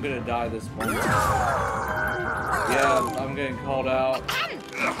 I'm gonna die this one. Yeah, I'm getting called out. Okay,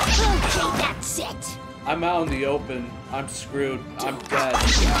 that's it. I'm out in the open. I'm screwed. I'm dead.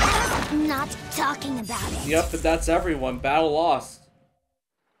 Not talking about it. Yep, but that's everyone. Battle lost.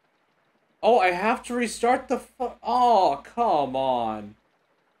 Oh, I have to restart the oh, come on.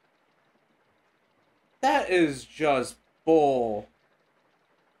 That is just bull.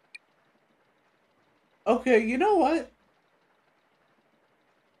 Okay, you know what?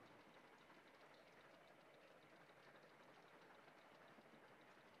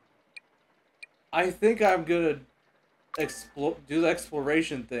 I think I'm gonna do the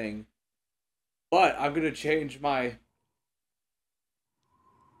exploration thing, but I'm gonna change my...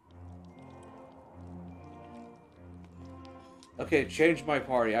 Okay, change my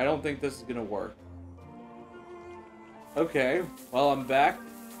party. I don't think this is gonna work. Okay, well, I'm back.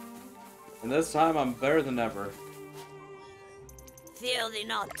 And this time I'm better than ever. Fear thee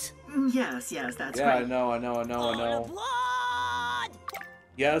not. Yes, that's Yeah, great. I know. All aboard!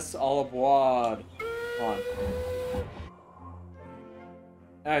 Yes, all aboard. Come on.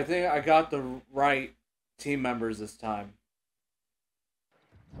 And I think I got the right team members this time.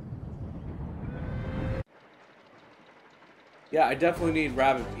 Yeah, I definitely need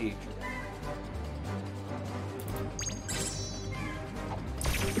Rabbid Peach.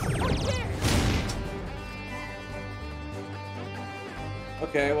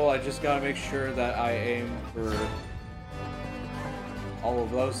 Okay, well, I just gotta make sure that I aim for all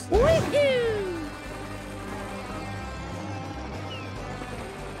of those things. Woohoo!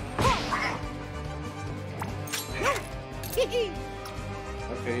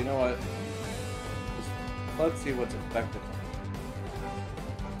 Okay, you know what? let's see what's effective.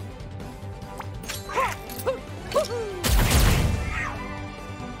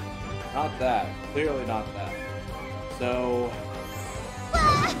 Not that. Clearly not that. So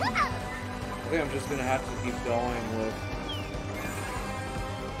I think I'm just gonna have to keep going with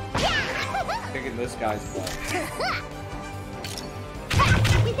kicking this guy's butt.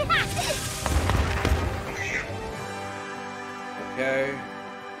 Okay.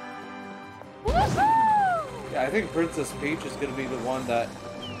 Yeah, I think Princess Peach is gonna be the one that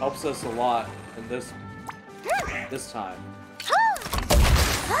helps us a lot in this time.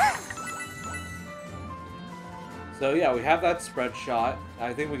 So yeah, we have that spread shot.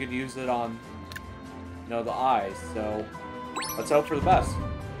 I think we could use it on, you know, the eyes. So let's hope for the best.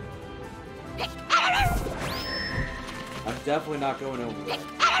 I'm definitely not going over it.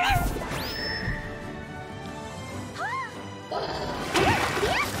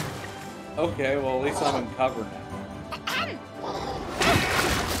 Okay, well at least I'm in cover now.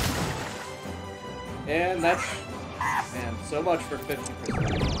 And that's, man, so much for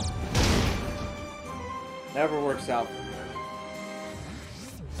 50%. Never works out for me.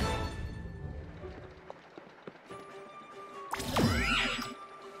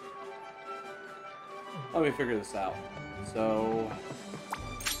 Let me figure this out. So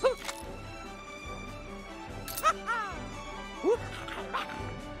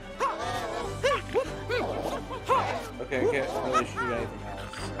okay, I can't really shoot anything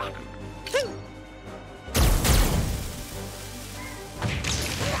else.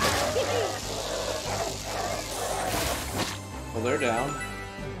 Well, they're down.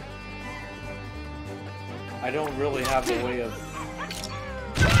 I don't really have a way of...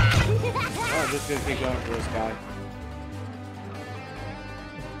 Oh, I'm just gonna keep going for this guy.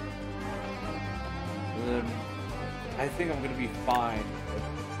 And then I think I'm gonna be fine with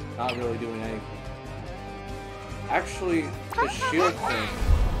not really doing anything. Actually, the shield thing,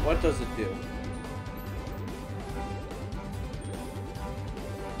 what does it do?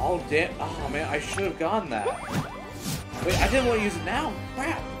 Oh, damn. Oh, man, I should have gone that. Wait, I didn't want to use it now.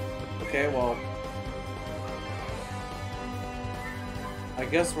 Crap. Okay, well. I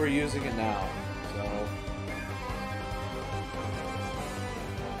guess we're using it now. So.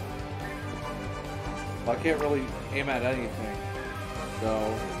 Well, I can't really aim at anything.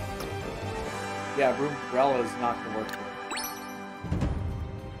 So. Yeah, Umbrella is not going to work for me.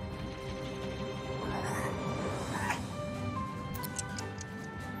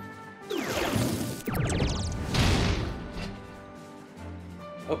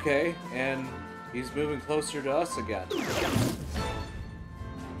 Okay, and he's moving closer to us again.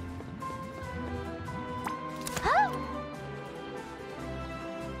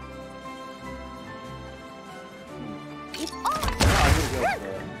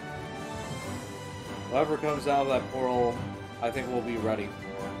 Whoever comes out of that portal, I think we'll be ready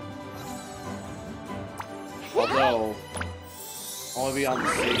for. Although, only be on the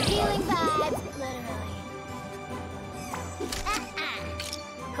safe side. Healing vibes, literally.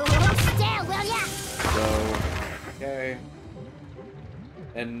 Hold still, will ya? So, okay.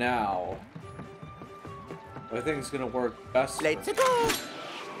 And now, I think it's gonna work best. Let's go.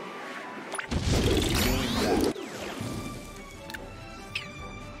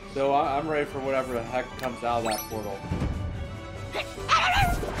 So I'm ready for whatever the heck comes out of that portal.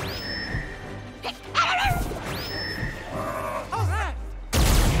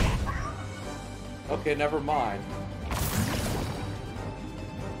 Okay, never mind.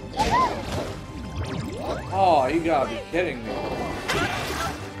 Oh, you gotta be kidding me.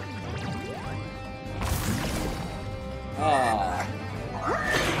 Ah.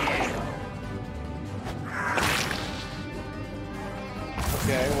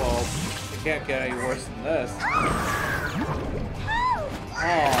 Okay, well, it can't get any worse than this.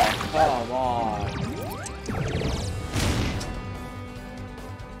 Oh, come on.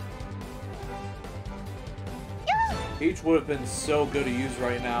 Peach would have been so good to use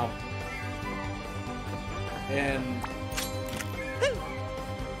right now. And...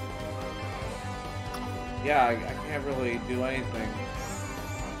 yeah, I can't really do anything.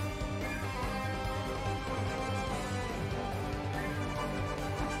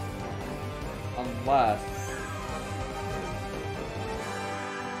 Unless...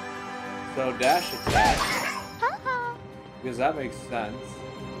 so dash attack. Because that makes sense.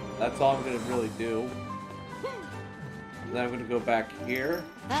 That's all I'm gonna really do. And then I'm gonna go back here.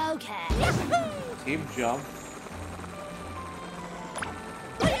 Okay. Team jump.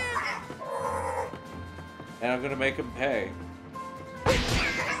 And I'm gonna make him pay.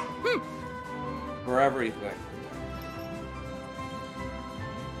 For everything.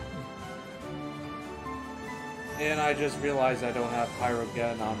 And I just realized I don't have Pyro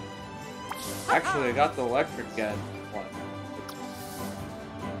Gen on. Actually, I got the Electric Gen one.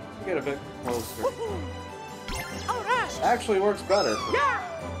 Get a bit closer. Actually works better.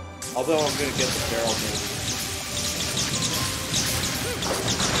 Although I'm gonna get the barrel maybe.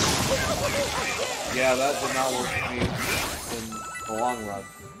 Yeah, that did not work for me in the long run.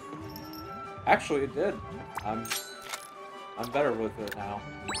 Actually, it did. I'm better with it now.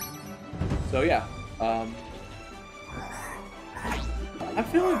 So yeah, I'm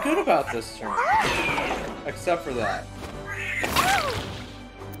feeling good about this turn. Except for that.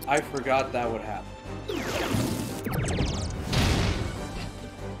 I forgot that would happen.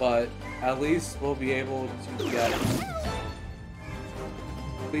 But at least we'll be able to get...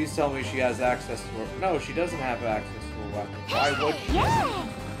 Please tell me she has access to her... No, she doesn't have access to her weapon. Why would she?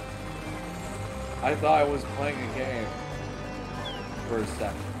 I thought I was playing a game. For a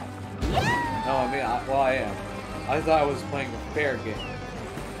second. No, I mean, well, I am. I thought I was playing a fair game.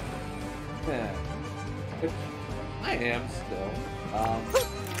 Yeah. I am still.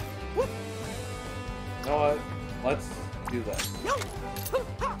 You know what? Let's do this.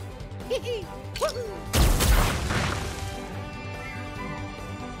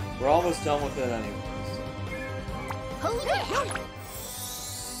 We're almost done with it anyways.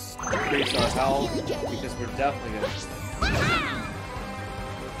 Increase our health, because we're definitely gonna...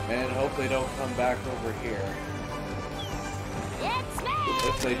 And hope they don't come back over here.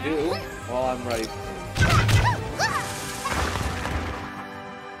 If they do, well, I'm ready.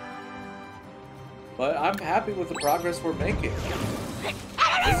 But I'm happy with the progress we're making.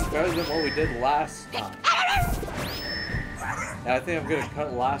 This is better than what we did last time. And I think I'm gonna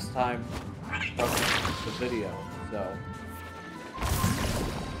cut last time from the video, so.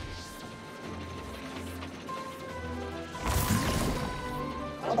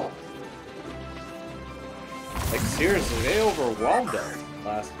 Like seriously, they overwhelmed us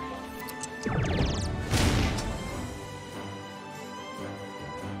last time.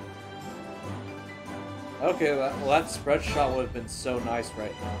 Okay, well that spread shot would have been so nice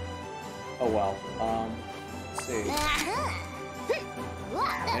right now. Oh well. Let's see.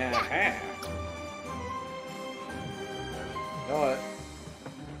 Yeah. You know what?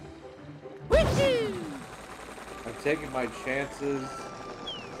 I'm taking my chances,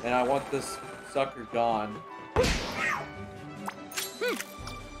 and I want this sucker gone.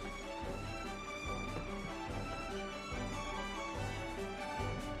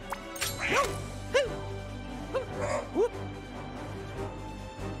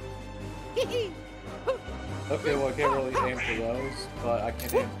 Okay, well I can't really aim for those, but I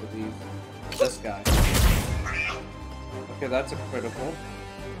can aim for these. This guy. Okay, that's a critical.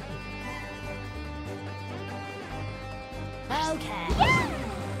 Okay.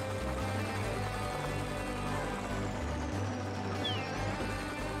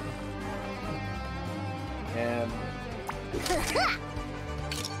 And...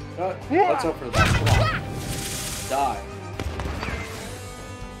 let's hope for that. Come on. Die.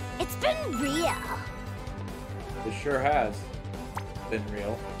 It's been real. It sure has been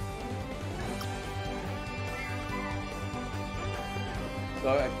real. So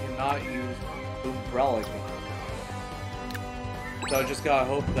I cannot use Umbrella again. So I just gotta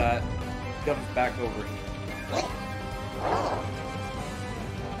hope that it comes back over here.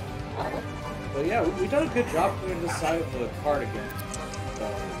 But yeah, we've done a good job clearing this side of the card again. So.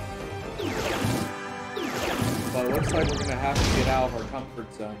 But it looks like we're gonna have to get out of our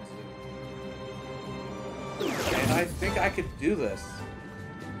comfort zone soon. And I think I could do this.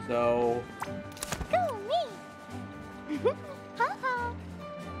 So... Go me.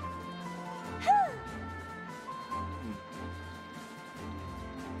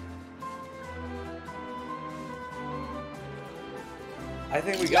 I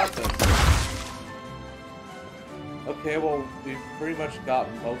think we got this. Okay, well, we've pretty much got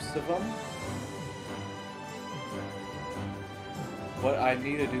most of them. What I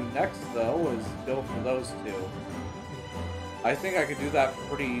need to do next, though, is go for those two. I think I could do that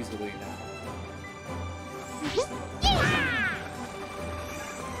pretty easily now.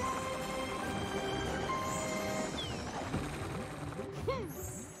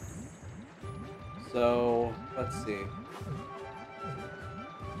 So, let's see.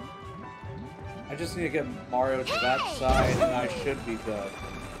 I just need to get Mario to that side, and I should be good.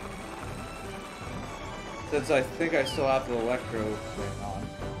 Since I think I still have the Electro thing on.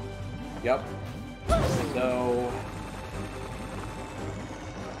 Yep. So...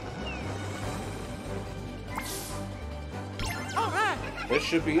 this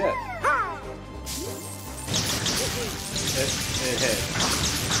should be it. It hit.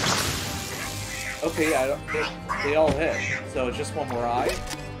 Okay, yeah, they all hit. So it's just one more eye.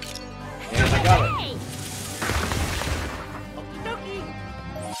 And I got it. Okie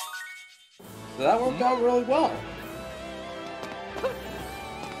dokie. So that worked out really well.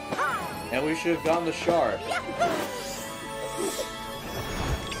 And we should have gotten the shard.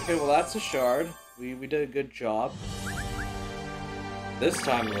 Okay, well that's a shard. We did a good job. This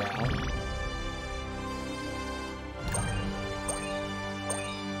time around.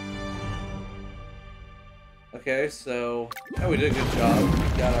 Okay, so yeah, we did a good job.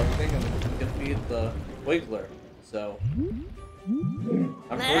 We got everything and we defeated the Wiggler. So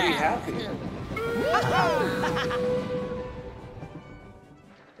I'm pretty happy.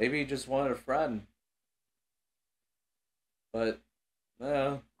 Maybe he just wanted a friend. But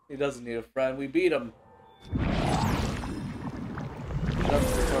no, he doesn't need a friend. We beat him.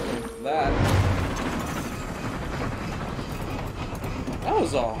 Nothing recovering from that. That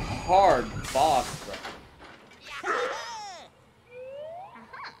was a hard boss, bro.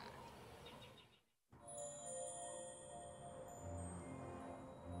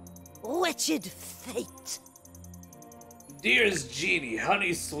 Wretched fate. Dearest genie,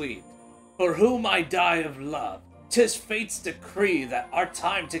 honey sweet, for whom I die of love, 'tis fate's decree that our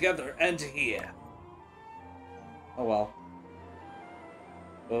time together end here. Oh well.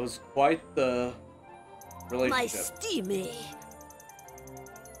 It was quite the My relationship. steamy.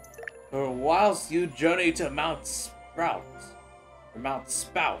 For whilst you journey to Mount Sprout, or Mount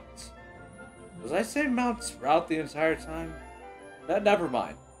Spout. Was I saying Mount Sprout the entire time? Never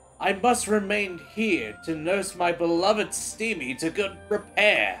mind. I must remain here to nurse my beloved Steamy to good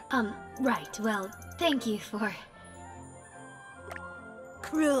repair. Right, well, thank you for...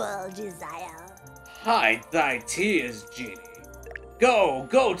 Cruel desire. Hide thy tears, genie.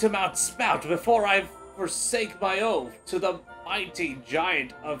 Go to Mount Spout before I forsake my oath to the mighty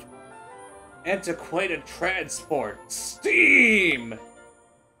giant of antiquated transport, Steam!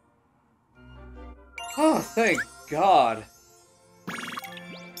 Oh, thank God.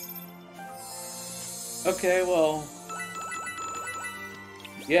 Okay, well...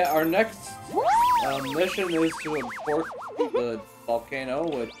 Yeah, our next mission is to import the volcano,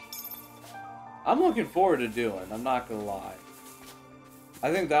 which I'm looking forward to doing, I'm not gonna lie.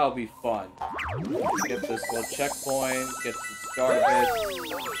 I think that'll be fun. Get this little checkpoint, get some star bits,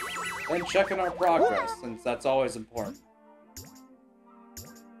 and checking our progress, since that's always important.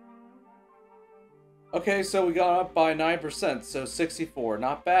 Okay, so we got up by 9%, so 64,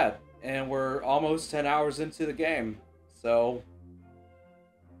 not bad. And we're almost 10 hours into the game, so...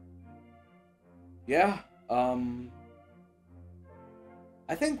 Yeah, I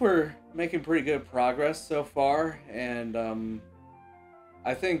think we're making pretty good progress so far, and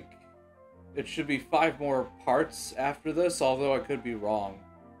I think it should be 5 more parts after this, although I could be wrong.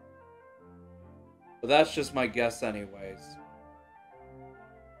 But that's just my guess anyways.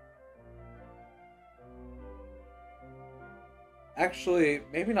 Actually,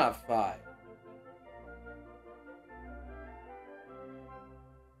 maybe not 5.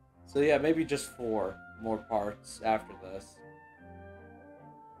 So yeah, maybe just 4 more parts after this.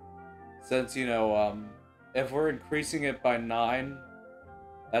 Since, you know, if we're increasing it by 9,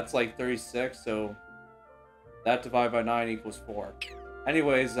 that's like 36, so that divided by 9 equals 4.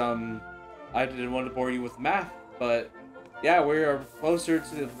 Anyways, I didn't want to bore you with math, but yeah, we are closer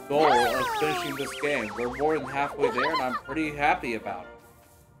to the goal of finishing this game. We're more than halfway there, and I'm pretty happy about it.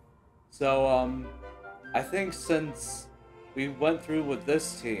 So, I think since we went through with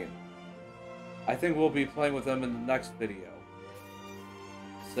this team, I think we'll be playing with them in the next video.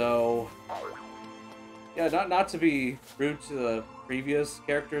 So, yeah, not to be rude to the previous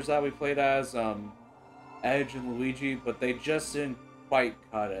characters that we played as, Edge and Luigi, but they just didn't quite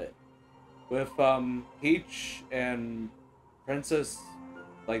cut it. With, Peach and Princess,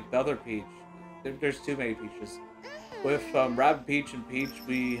 like the other Peach, there's too many Peaches. With, Rabbid Peach and Peach,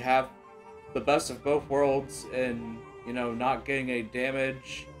 we have the best of both worlds in, you know, not getting any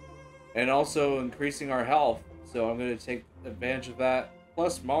damage, and also increasing our health, so I'm going to take advantage of that,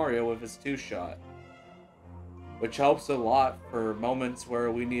 plus Mario with his 2-shot. Which helps a lot for moments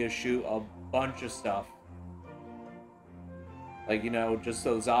where we need to shoot a bunch of stuff. Like, you know, just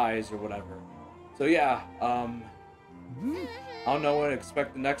those eyes or whatever. So yeah, I don't know when to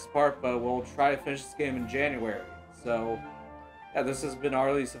expect the next part, but we'll try to finish this game in January. So, yeah, this has been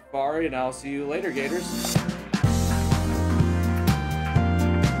Arlie Safari, and I'll see you later, Gators.